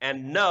stage.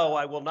 And no,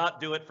 I will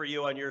not do it for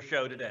you on your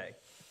show today.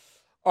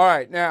 All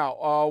right,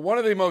 now, one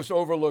of the most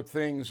overlooked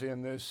things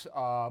in this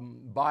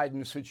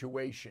Biden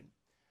situation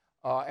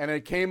And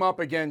it came up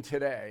again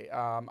today.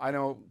 I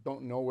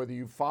don't know whether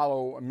you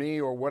follow me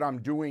or what I'm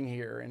doing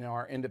here in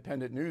our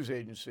independent news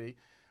agency,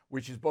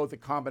 which is both a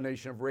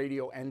combination of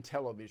radio and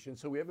television.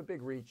 So we have a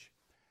big reach.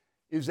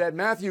 Is that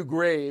Matthew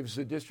Graves,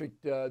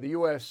 the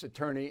U.S.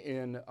 attorney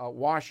in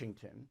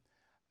Washington,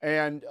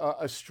 and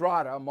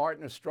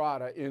Martin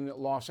Estrada in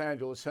Los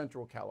Angeles,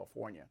 Central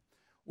California,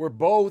 were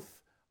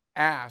both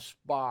asked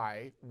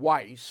by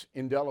Weiss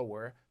in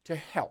Delaware to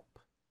help.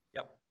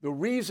 Yep. The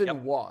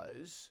reason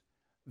was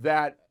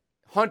that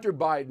Hunter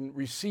Biden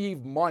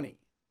received money,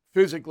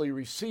 physically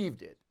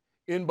received it,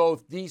 in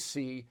both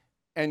D.C.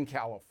 and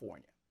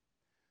California.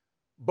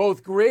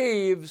 Both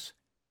Graves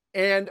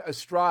and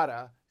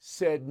Estrada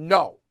said,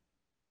 no,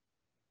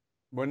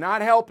 we're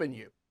not helping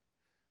you.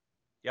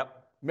 Yep.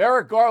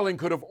 Merrick Garland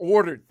could have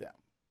ordered them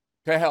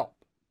to help.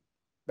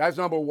 That's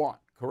number one,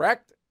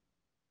 correct?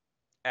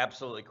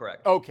 Absolutely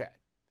correct. Okay.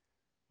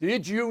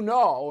 Did you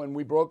know, and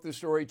we broke the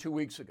story 2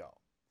 weeks ago,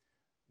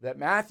 that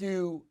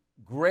Matthew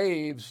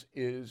Graves'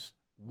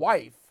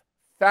 wife,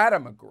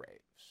 Fatima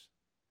Graves,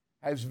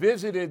 has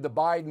visited the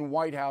Biden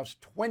White House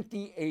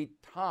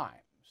 28 times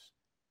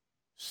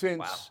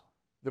since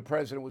the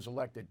president was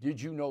elected?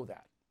 Did you know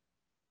that?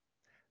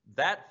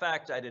 That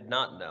fact I did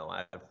not know.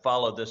 I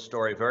followed this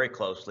story very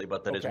closely,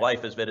 but that his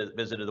wife has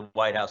visited the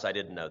White House, I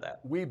didn't know that.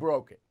 We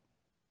broke it.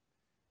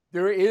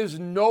 There is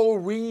no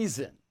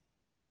reason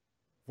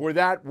for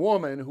that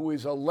woman, who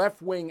is a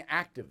left-wing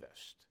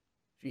activist,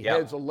 she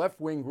heads a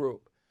left-wing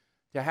group,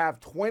 to have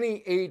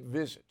 28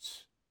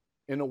 visits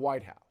in the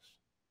White House.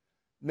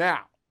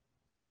 Now,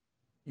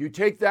 you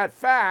take that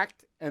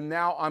fact, and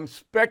now I'm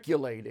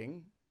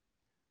speculating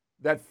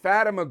that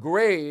Fatima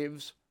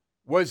Graves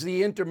was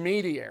the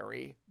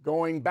intermediary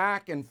going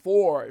back and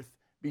forth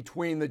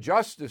between the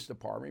Justice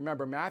Department.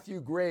 Remember, Matthew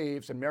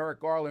Graves and Merrick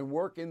Garland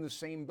work in the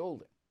same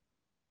building,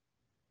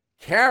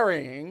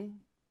 carrying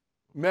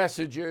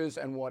messages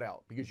and what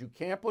else, because you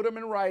can't put them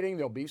in writing,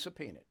 they'll be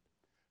subpoenaed.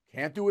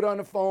 Can't do it on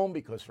the phone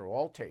because they're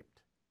all taped.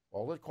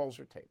 All the calls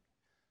are taped.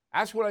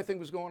 That's what I think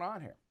was going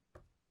on here.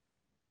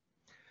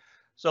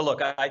 So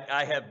look,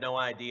 I have no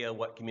idea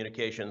what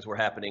communications were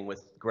happening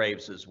with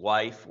Graves'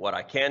 wife. What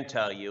I can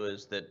tell you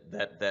is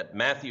that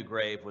Matthew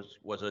Graves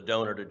was a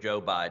donor to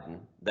Joe Biden,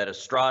 that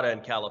Estrada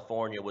in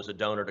California was a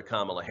donor to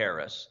Kamala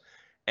Harris,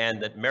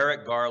 and that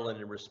Merrick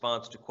Garland, in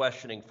response to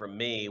questioning from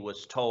me,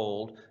 was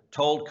told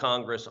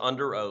Congress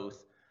under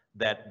oath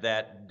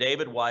that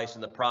David Weiss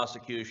and the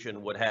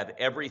prosecution would have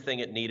everything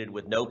it needed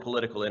with no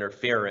political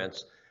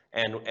interference.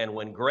 And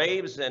when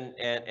Graves and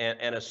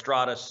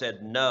Estrada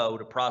said no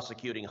to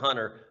prosecuting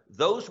Hunter,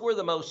 those were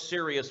the most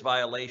serious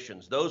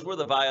violations. Those were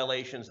the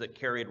violations that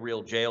carried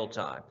real jail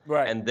time.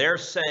 Right. And they're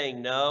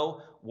saying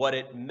no. What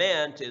it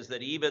meant is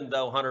that even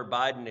though Hunter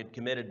Biden had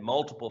committed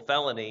multiple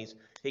felonies,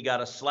 he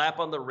got a slap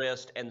on the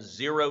wrist and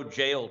 0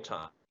 jail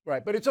time.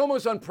 Right. But it's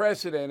almost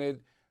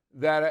unprecedented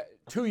that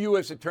 2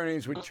 U.S.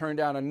 attorneys would turn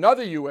down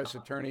another U.S.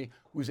 attorney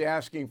who's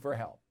asking for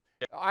help.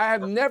 I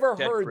have never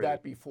heard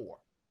that before.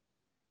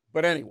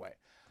 But anyway,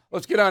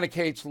 let's get on to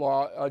Kate's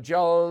Law.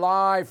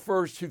 July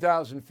 1st,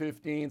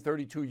 2015,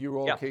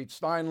 32-year-old Kate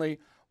Steinle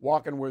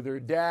walking with her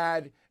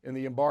dad in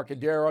the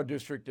Embarcadero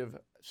district of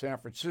San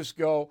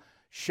Francisco,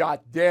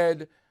 shot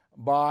dead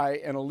by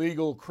an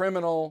illegal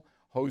criminal,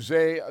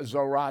 Jose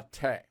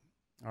Zarate.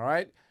 All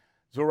right?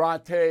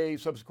 Zarate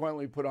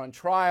subsequently put on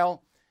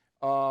trial.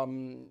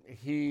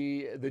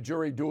 The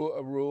jury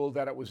ruled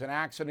that it was an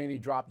accident. He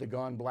dropped the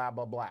gun, blah,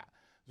 blah, blah.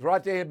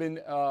 Zarate had been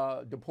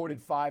deported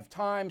 5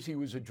 times. He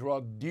was a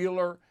drug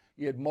dealer.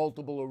 He had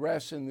multiple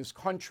arrests in this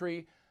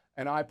country.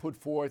 And I put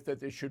forth that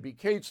there should be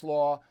Kate's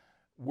Law,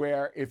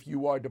 where if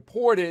you are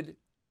deported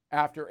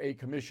after a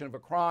commission of a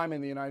crime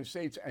in the United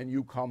States and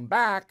you come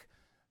back,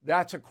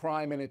 that's a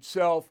crime in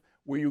itself,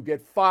 where you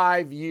get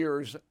 5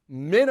 years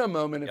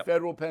minimum in a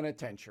federal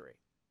penitentiary.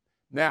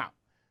 Now,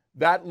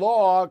 that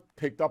law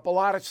picked up a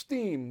lot of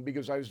steam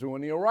because I was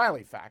doing the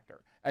O'Reilly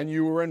factor, and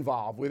you were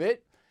involved with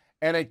it.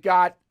 And it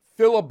got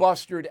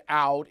filibustered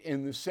out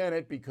in the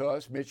Senate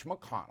because Mitch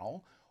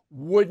McConnell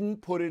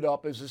wouldn't put it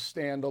up as a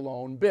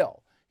standalone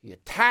bill. He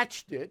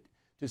attached it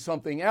to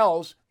something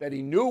else that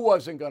he knew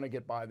wasn't going to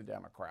get by the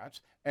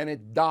Democrats, and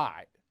it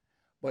died.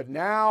 But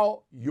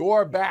now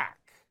you're back,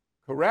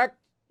 correct?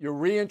 You're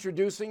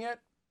reintroducing it?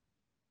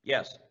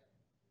 Yes.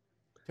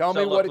 Tell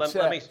me what it says.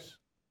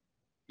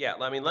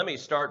 Let me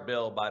start,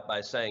 Bill,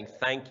 by saying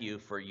thank you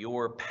for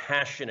your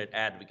passionate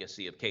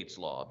advocacy of Kate's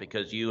Law,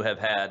 because you have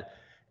had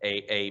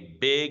a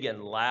big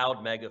and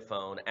loud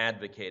megaphone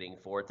advocating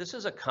for it. This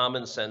is a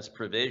common sense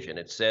provision.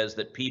 It says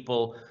that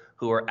people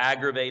who are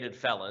aggravated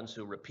felons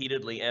who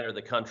repeatedly enter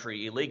the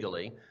country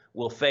illegally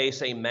will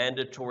face a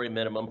mandatory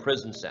minimum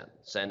prison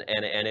sentence. And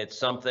it's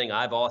something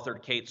I've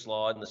authored Kate's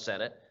Law in the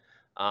Senate.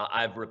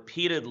 I've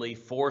repeatedly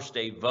forced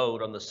a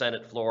vote on the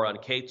Senate floor on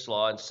Kate's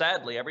Law. And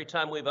sadly, every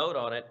time we vote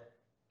on it,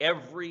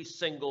 every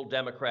single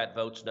Democrat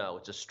votes no.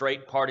 It's a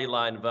straight party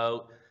line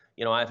vote.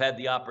 You know, I've had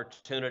the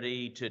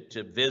opportunity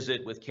to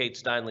visit with Kate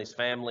Steinle's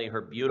family,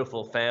 her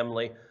beautiful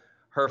family.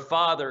 Her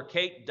father,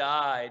 Kate,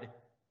 died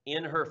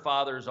in her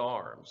father's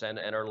arms, and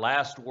her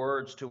last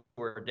words to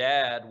her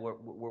dad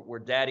were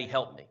 "Daddy,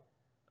 help me."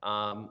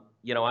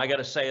 I got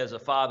to say, as a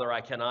father,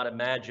 I cannot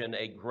imagine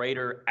a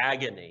greater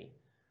agony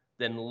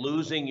than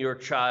losing your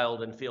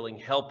child and feeling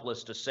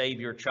helpless to save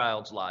your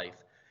child's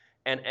life.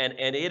 And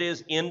it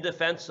is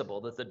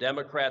indefensible that the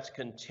Democrats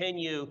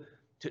continue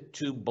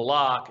to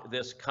block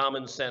this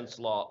common sense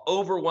law.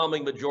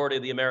 Overwhelming majority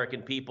of the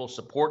American people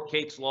support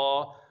Kate's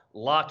law,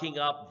 locking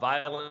up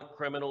violent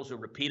criminals who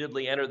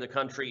repeatedly enter the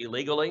country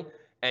illegally.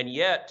 And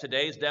yet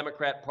today's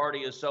Democrat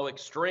Party is so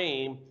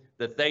extreme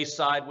that they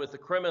side with the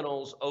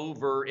criminals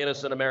over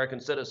innocent American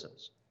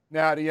citizens.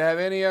 Now, do you have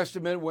any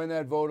estimate when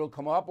that vote will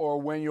come up or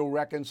when you'll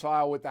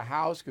reconcile with the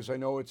House? Because I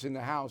know it's in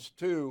the House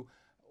too,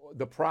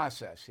 the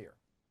process here.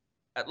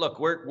 Look,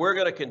 we're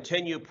going to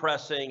continue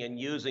pressing and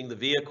using the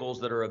vehicles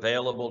that are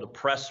available to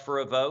press for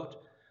a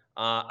vote.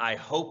 I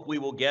hope we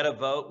will get a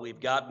vote. We've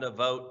gotten a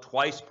vote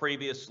twice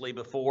previously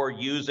before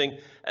using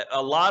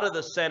a lot of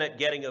the Senate.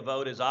 Getting a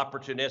vote is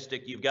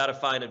opportunistic. You've got to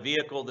find a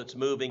vehicle that's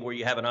moving where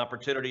you have an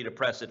opportunity to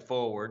press it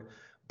forward.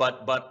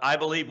 But I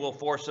believe we'll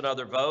force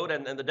another vote,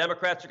 and the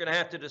Democrats are going to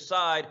have to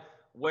decide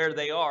where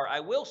they are. I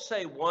will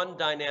say one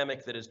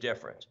dynamic that is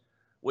different,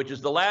 which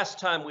is the last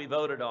time we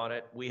voted on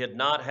it, we had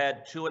not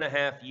had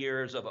 2.5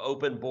 years of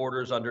open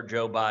borders under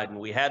Joe Biden.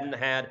 We hadn't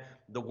had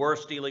the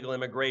worst illegal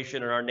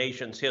immigration in our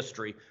nation's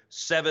history,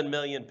 7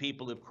 million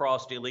people who've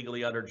crossed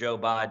illegally under Joe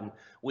Biden.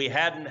 We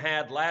hadn't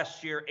had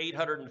last year,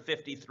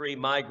 853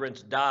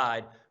 migrants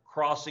died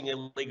crossing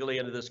illegally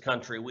into this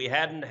country. We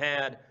hadn't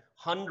had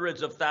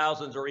hundreds of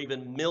thousands or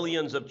even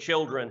millions of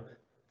children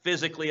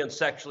physically and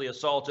sexually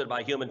assaulted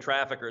by human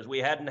traffickers. We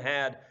hadn't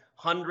had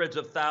hundreds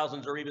of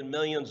thousands or even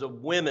millions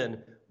of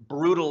women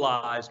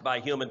brutalized by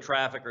human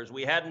traffickers.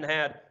 We hadn't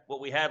had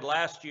what we had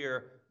last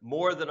year,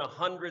 more than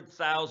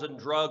 100,000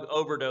 drug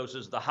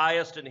overdoses, the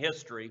highest in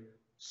history,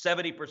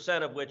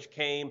 70% of which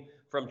came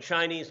from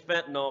Chinese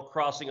fentanyl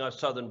crossing our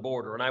southern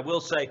border. And I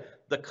will say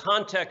the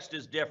context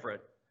is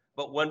different,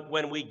 but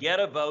when we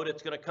get a vote,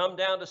 it's going to come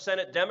down to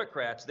Senate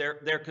Democrats.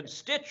 Their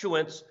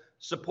constituents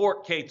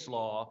support Kate's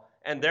law,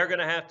 and they're going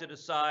to have to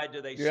decide,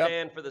 do they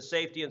stand for the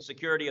safety and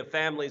security of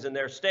families in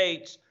their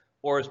states,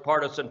 or is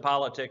partisan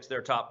politics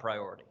their top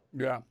priority?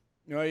 Yeah.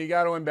 You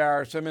got to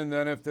embarrass them, and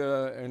then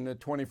in the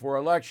 24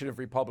 election, if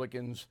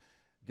Republicans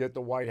get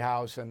the White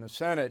House and the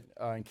Senate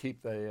and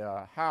keep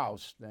the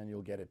House, then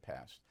you'll get it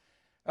passed.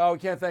 We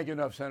can't thank you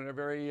enough, Senator.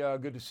 Very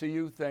good to see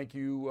you. Thank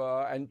you,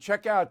 and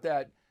check out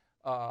that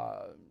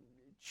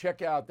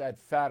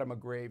Fatima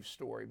Graves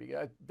story,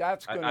 because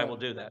that's going to. I will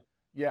do that.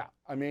 Yeah,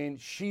 I mean,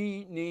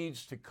 she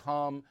needs to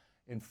come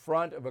in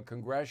front of a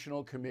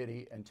congressional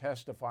committee and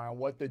testify on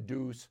what the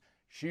deuce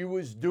she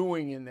was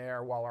doing in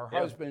there while her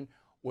husband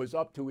was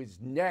up to his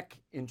neck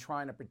in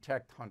trying to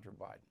protect Hunter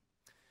Biden.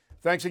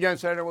 Thanks again,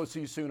 Senator. We'll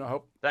see you soon, I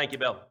hope. Thank you,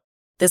 Bill.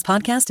 This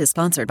podcast is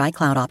sponsored by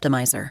Cloud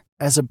Optimizer.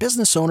 As a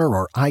business owner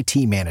or IT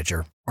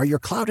manager, are your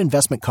cloud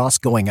investment costs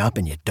going up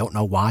and you don't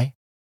know why?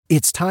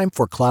 It's time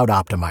for Cloud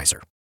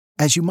Optimizer.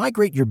 As you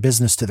migrate your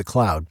business to the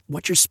cloud,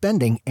 what you're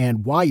spending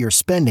and why you're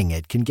spending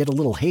it can get a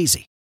little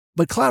hazy.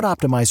 But Cloud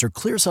Optimizer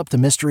clears up the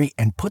mystery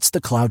and puts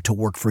the cloud to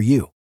work for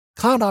you.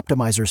 Cloud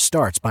Optimizer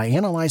starts by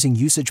analyzing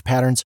usage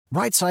patterns,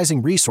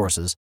 right-sizing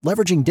resources,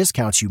 leveraging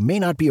discounts you may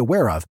not be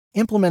aware of,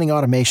 implementing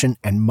automation,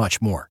 and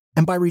much more.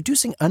 And by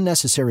reducing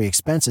unnecessary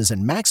expenses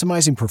and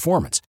maximizing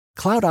performance,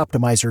 Cloud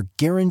Optimizer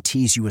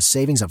guarantees you a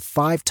savings of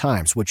 5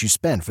 times what you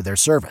spend for their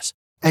service.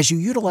 As you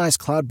utilize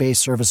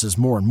cloud-based services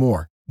more and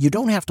more, you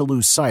don't have to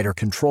lose sight or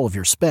control of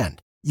your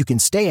spend. You can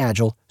stay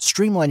agile,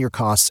 streamline your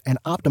costs,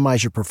 and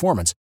optimize your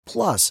performance,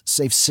 plus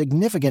save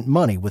significant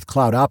money with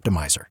Cloud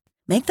Optimizer.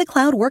 Make the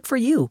cloud work for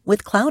you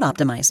with Cloud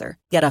Optimizer.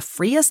 Get a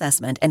free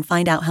assessment and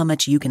find out how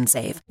much you can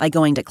save by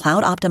going to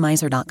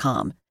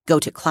cloudoptimizer.com. Go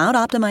to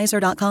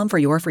cloudoptimizer.com for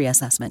your free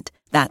assessment.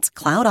 That's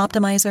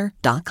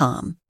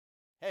cloudoptimizer.com.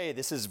 Hey,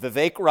 this is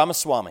Vivek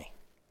Ramaswamy.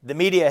 The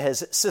media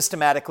has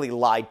systematically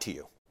lied to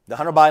you. The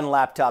Hunter Biden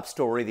laptop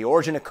story, the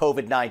origin of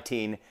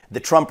COVID-19, the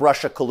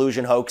Trump-Russia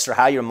collusion hoax, or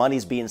how your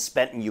money's being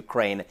spent in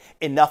Ukraine.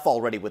 Enough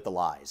already with the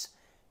lies.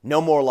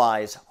 No more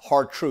lies,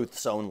 hard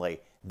truths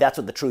only. That's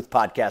what the Truth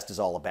Podcast is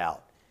all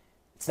about.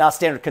 It's not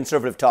standard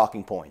conservative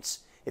talking points.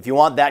 If you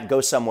want that, go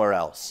somewhere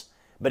else.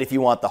 But if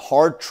you want the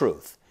hard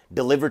truth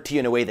delivered to you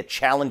in a way that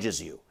challenges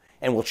you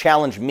and will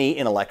challenge me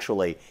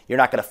intellectually, you're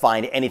not going to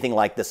find anything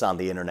like this on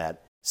the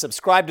internet.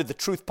 Subscribe to the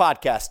Truth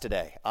Podcast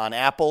today on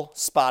Apple,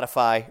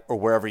 Spotify, or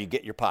wherever you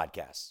get your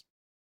podcasts.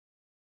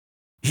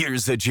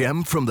 Here's a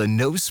gem from the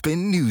No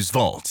Spin News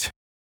Vault.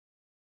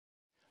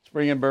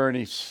 Bring in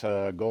Bernie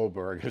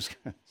Goldberg. I was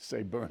going to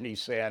say Bernie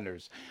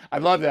Sanders.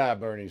 I'd love to have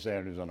Bernie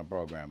Sanders on the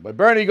program. But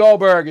Bernie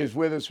Goldberg is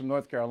with us from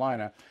North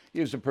Carolina.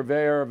 He is the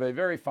purveyor of a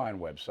very fine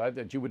website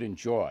that you would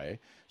enjoy.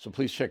 So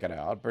please check it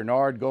out,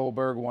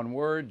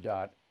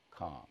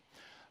 BernardGoldberg.com.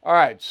 All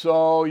right,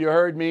 so you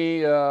heard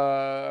me.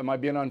 Am I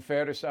being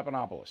unfair to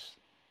Stephanopoulos?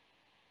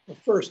 Well,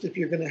 first, if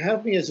you're going to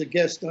have me as a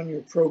guest on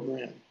your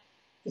program,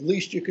 the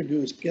least you can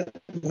do is get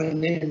my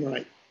name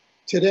right.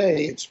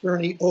 Today, it's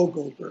Bernie O.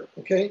 Goldberg,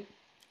 okay?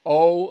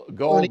 Oh,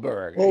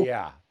 Goldberg. Oh,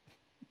 Yeah.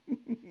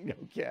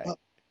 Okay.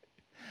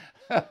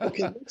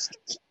 Okay,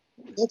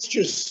 let's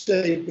just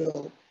say,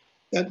 Bill,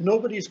 that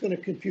nobody's going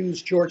to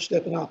confuse George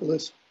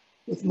Stephanopoulos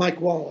with Mike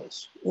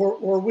Wallace,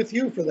 or with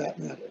you for that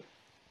matter,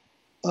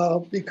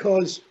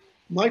 because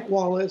Mike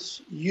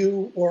Wallace,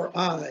 you or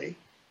I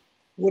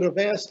would have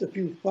asked a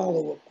few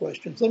follow-up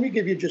questions. Let me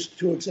give you just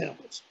two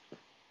examples: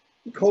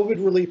 the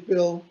COVID relief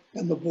bill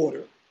and the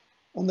border.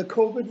 On the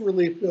COVID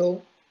relief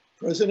bill,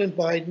 President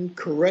Biden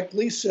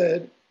correctly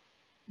said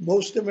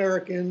most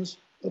Americans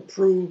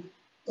approve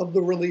of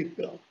the relief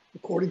bill.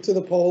 According to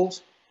the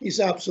polls, he's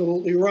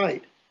absolutely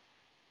right.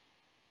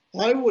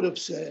 I would have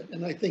said,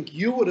 and I think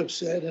you would have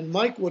said, and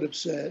Mike would have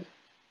said,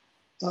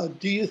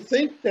 do you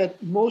think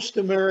that most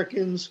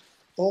Americans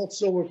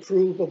also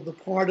approve of the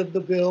part of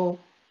the bill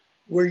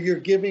where you're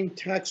giving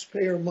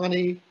taxpayer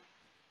money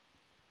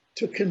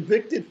to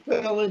convicted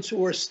felons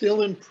who are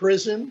still in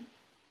prison?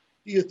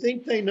 Do you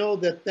think they know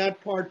that that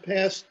part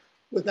passed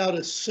without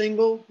a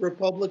single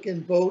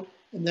Republican vote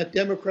and that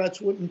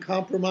Democrats wouldn't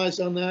compromise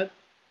on that?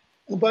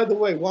 And by the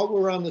way, while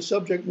we're on the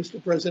subject,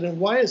 Mr. President,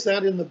 why is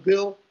that in the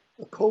bill,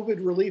 a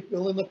COVID relief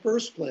bill in the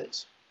first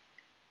place?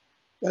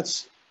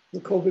 That's the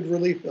COVID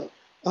relief bill.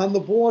 On the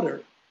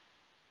border,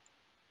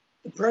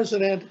 the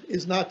president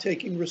is not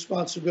taking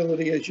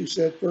responsibility, as you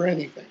said, for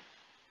anything.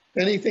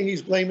 If anything,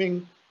 he's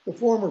blaming the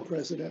former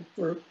president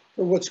for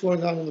what's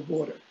going on the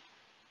border.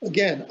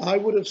 Again, I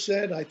would have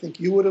said, I think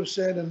you would have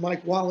said, and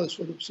Mike Wallace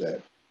would have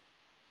said,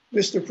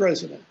 Mr.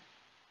 President,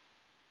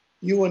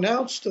 you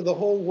announced to the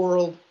whole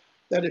world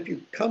that if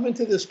you come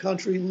into this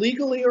country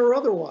legally or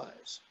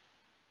otherwise,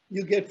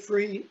 you get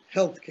free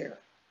health care.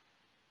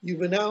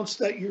 You've announced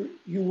that you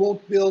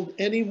won't build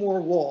any more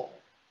wall.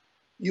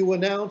 You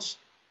announced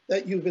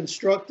that you've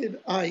instructed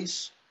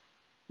ICE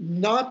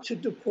not to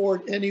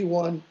deport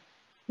anyone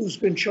who's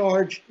been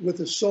charged with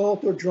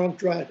assault or drunk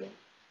driving.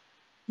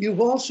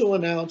 You've also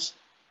announced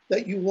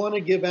that you want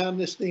to give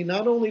amnesty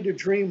not only to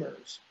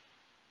dreamers,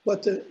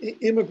 but to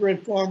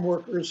immigrant farm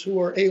workers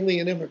who are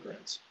alien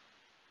immigrants.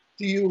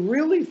 Do you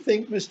really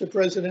think, Mr.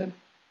 President,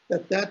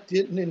 that that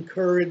didn't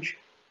encourage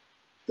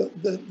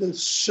the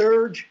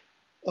surge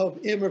of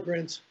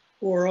immigrants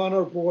who are on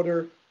our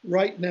border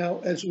right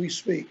now as we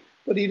speak?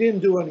 But he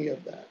didn't do any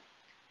of that.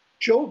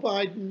 Joe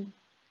Biden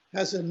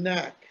has a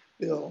knack,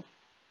 Bill,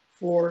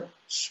 for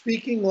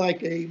speaking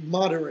like a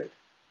moderate,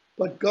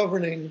 but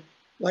governing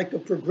like a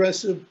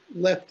progressive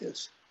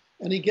leftist.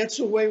 And he gets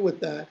away with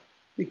that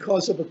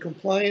because of a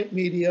compliant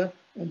media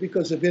and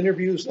because of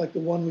interviews like the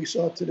one we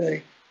saw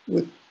today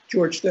with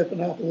George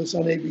Stephanopoulos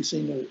on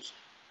ABC News.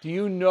 Do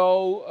you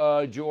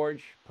know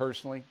George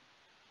personally?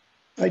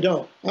 I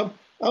don't.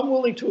 I'm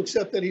willing to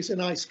accept that he's a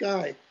nice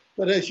guy,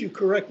 but as you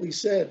correctly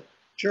said,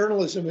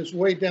 journalism is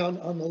way down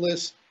on the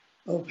list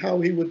of how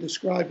he would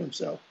describe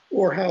himself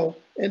or how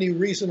any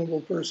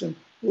reasonable person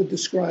would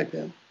describe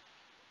him.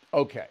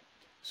 Okay,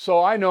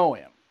 so I know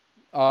him,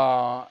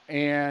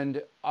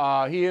 and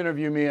he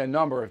interviewed me a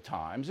number of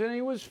times, and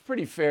he was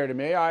pretty fair to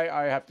me,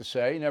 I have to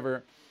say. He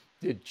never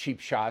did cheap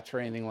shots or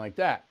anything like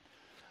that.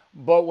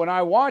 But when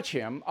I watch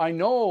him, I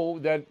know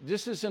that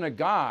this isn't a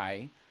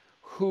guy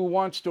who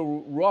wants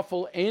to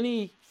ruffle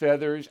any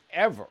feathers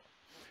ever.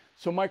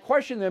 So my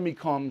question then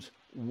becomes,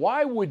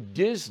 why would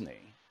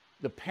Disney,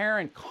 the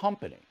parent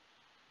company,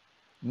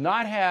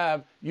 not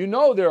have,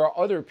 there are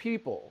other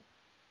people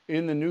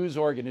in the news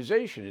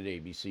organization at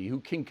ABC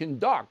who can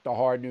conduct a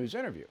hard news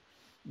interview.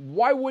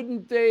 Why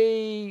wouldn't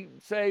they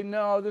say,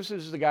 no, this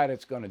is the guy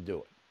that's going to do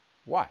it?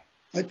 Why?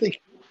 I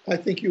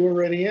think you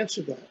already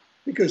answered that,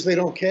 because they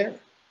don't care.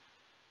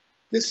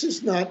 This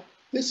is not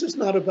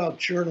about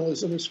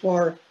journalism as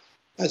far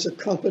as a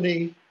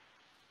company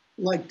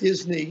like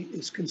Disney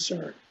is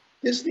concerned.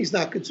 Disney's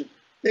not concerned.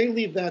 They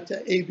leave that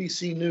to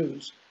ABC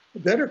News. The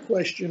better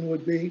question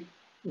would be,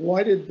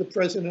 why did the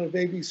president of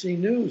ABC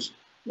News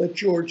let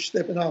George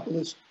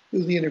Stephanopoulos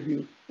do the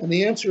interview? And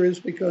the answer is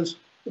because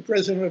the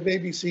president of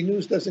ABC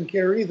News doesn't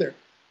care either.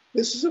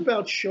 This is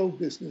about show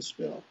business,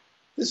 Bill.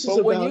 This is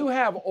but when you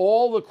have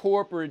all the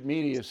corporate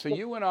media, so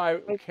you and I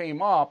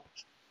came up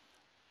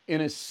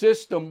in a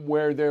system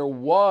where there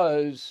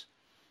was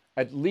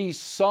at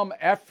least some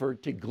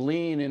effort to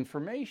glean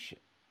information.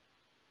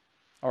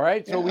 All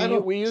right, so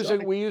we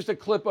used a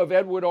clip of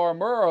Edward R.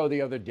 Murrow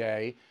the other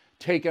day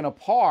taking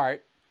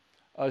apart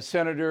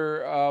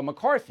Senator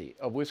McCarthy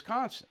of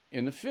Wisconsin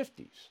in the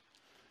 50s.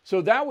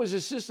 So that was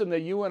a system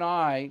that you and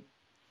I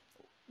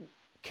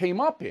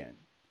came up in.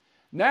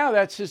 Now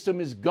that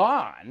system is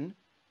gone.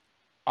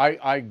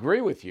 I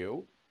agree with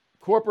you.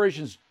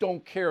 Corporations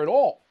don't care at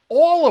all.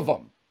 All of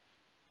them.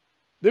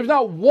 There's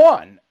not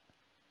one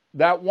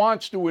that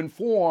wants to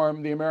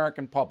inform the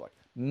American public.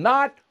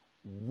 Not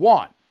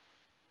one.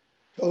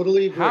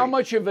 Totally agree. How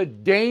much of a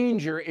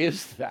danger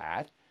is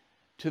that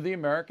to the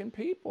American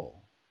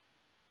people?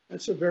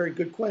 That's a very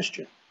good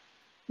question.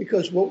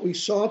 Because what we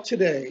saw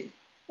today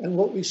and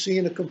what we see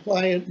in a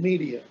compliant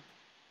media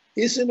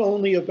isn't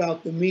only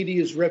about the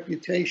media's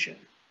reputation,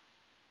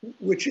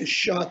 which is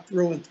shot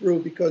through and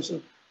through because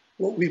of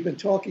what we've been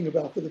talking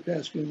about for the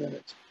past few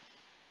minutes.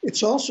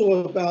 It's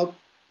also about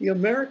the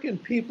American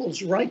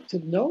people's right to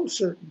know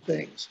certain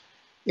things.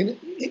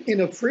 In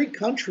a free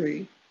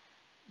country,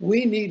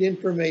 we need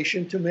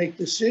information to make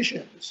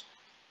decisions.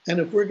 And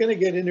if we're going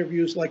to get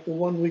interviews like the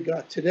one we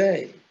got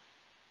today,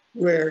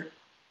 where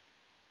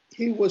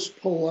he was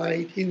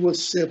polite, he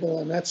was civil,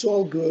 and that's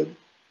all good,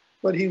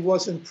 but he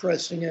wasn't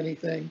pressing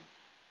anything,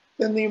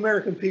 then the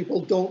American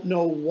people don't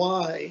know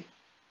why,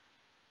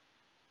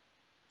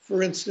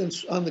 for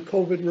instance, on the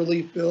COVID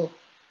relief bill,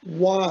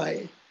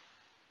 why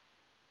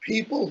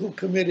people who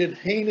committed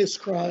heinous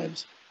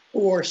crimes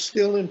who are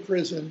still in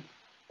prison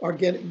are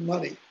getting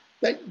money.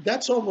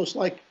 That's almost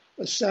like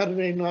a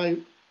Saturday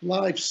Night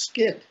Live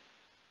skit,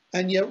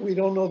 and yet we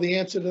don't know the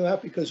answer to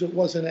that because it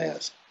wasn't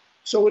asked.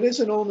 So it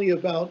isn't only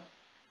about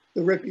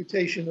the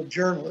reputation of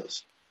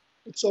journalists.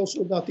 It's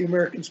also about the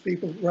American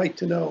people's right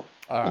to know.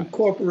 And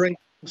corporations,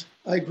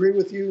 I agree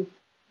with you,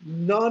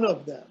 none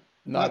of them,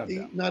 not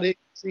ABC,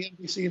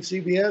 NBC, and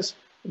CBS,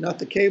 not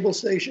the cable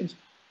stations,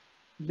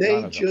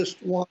 they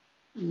just want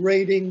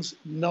ratings,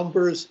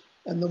 numbers,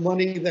 and the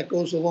money that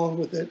goes along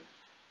with it.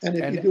 And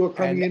if you do a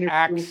crummy interview,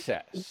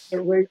 access. The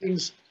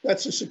ratings,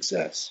 that's a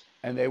success.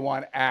 And they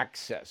want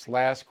access.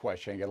 Last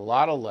question. I get a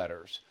lot of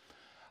letters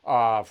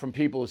from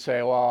people who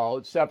say, well,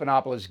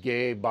 Stephanopoulos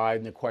gave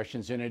Biden the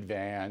questions in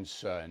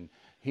advance and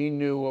he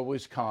knew what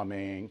was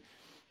coming.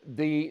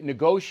 The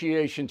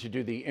negotiation to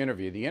do the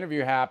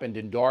interview happened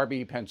in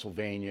Darby,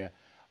 Pennsylvania,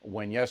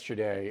 when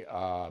yesterday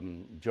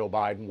Joe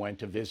Biden went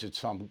to visit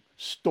some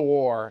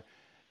store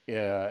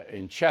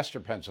in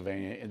Chester,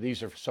 Pennsylvania. And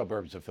these are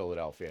suburbs of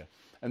Philadelphia.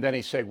 And then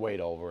he segued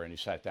over and he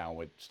sat down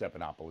with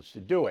Stephanopoulos to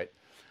do it.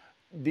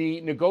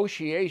 The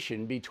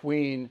negotiation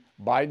between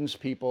Biden's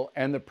people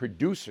and the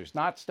producers,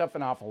 not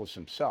Stephanopoulos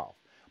himself,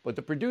 but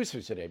the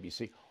producers at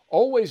ABC,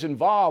 always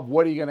involve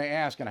what are you going to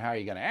ask and how are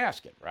you going to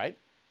ask it, right?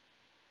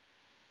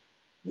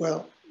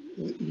 Well,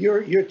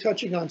 you're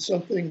touching on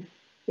something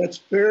that's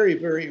very,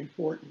 very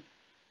important.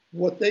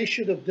 What they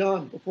should have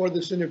done before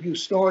this interview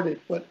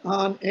started, but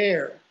on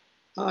air,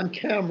 on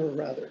camera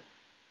rather,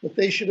 what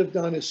they should have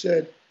done is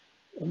said,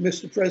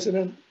 Mr.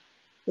 President,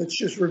 let's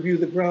just review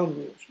the ground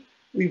rules.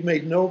 We've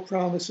made no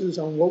promises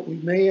on what we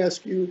may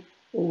ask you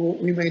or what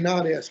we may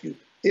not ask you,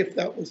 if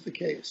that was the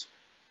case.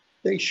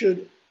 They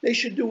should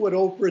do what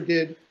Oprah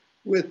did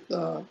with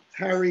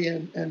Harry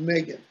and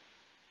Meghan.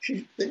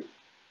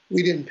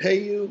 We didn't pay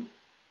you.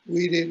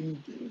 We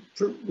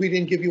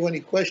didn't give you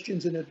any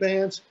questions in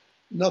advance.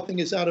 Nothing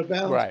is out of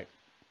bounds. Right.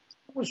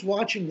 I was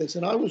watching this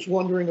and I was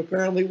wondering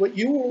apparently what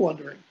you were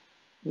wondering.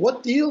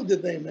 What deal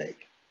did they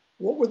make?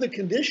 What were the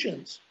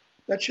conditions?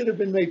 That should have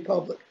been made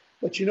public.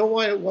 But you know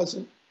why it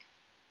wasn't?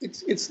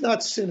 It's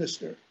not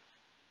sinister.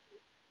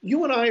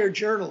 You and I are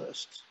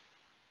journalists.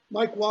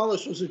 Mike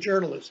Wallace was a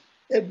journalist.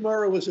 Ed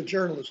Murrow was a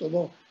journalist,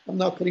 although I'm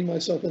not putting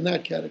myself in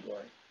that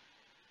category.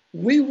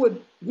 We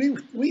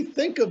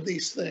think of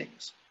these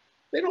things.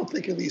 They don't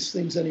think of these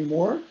things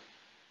anymore.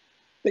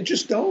 They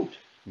just don't.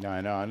 I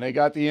know, and they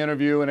got the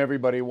interview and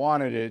everybody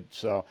wanted it.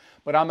 So,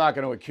 but I'm not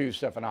going to accuse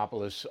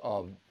Stephanopoulos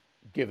of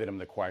giving him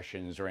the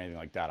questions or anything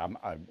like that.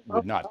 I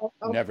would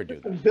never do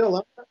that.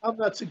 Bill, I'm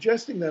not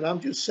suggesting that. I'm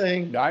just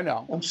saying. I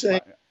know. I'm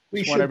saying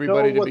we should want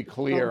everybody know to be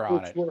clear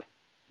on it.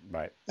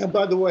 Right. And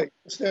by the way,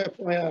 just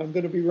FYI, I'm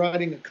going to be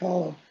writing a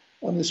column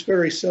on this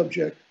very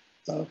subject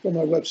for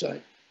my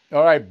website.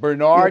 All right,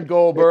 Bernard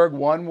Goldberg,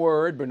 one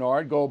word,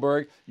 Bernard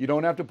Goldberg. You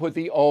don't have to put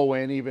the O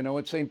in, even though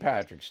it's St.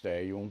 Patrick's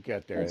Day. You won't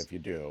get there if you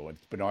do.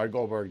 It's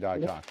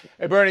bernardgoldberg.com.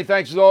 Hey, Bernie,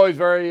 thanks as always.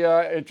 Very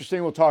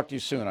interesting. We'll talk to you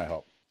soon, I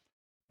hope.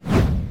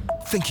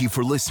 Thank you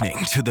for listening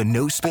to the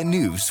No Spin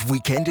News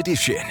Weekend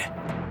Edition.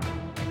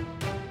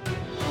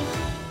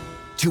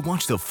 To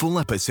watch the full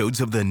episodes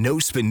of the No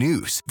Spin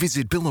News,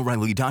 visit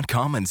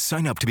BillO'Reilly.com and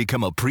sign up to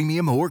become a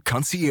premium or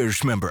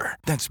concierge member.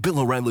 That's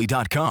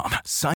BillO'Reilly.com. Sign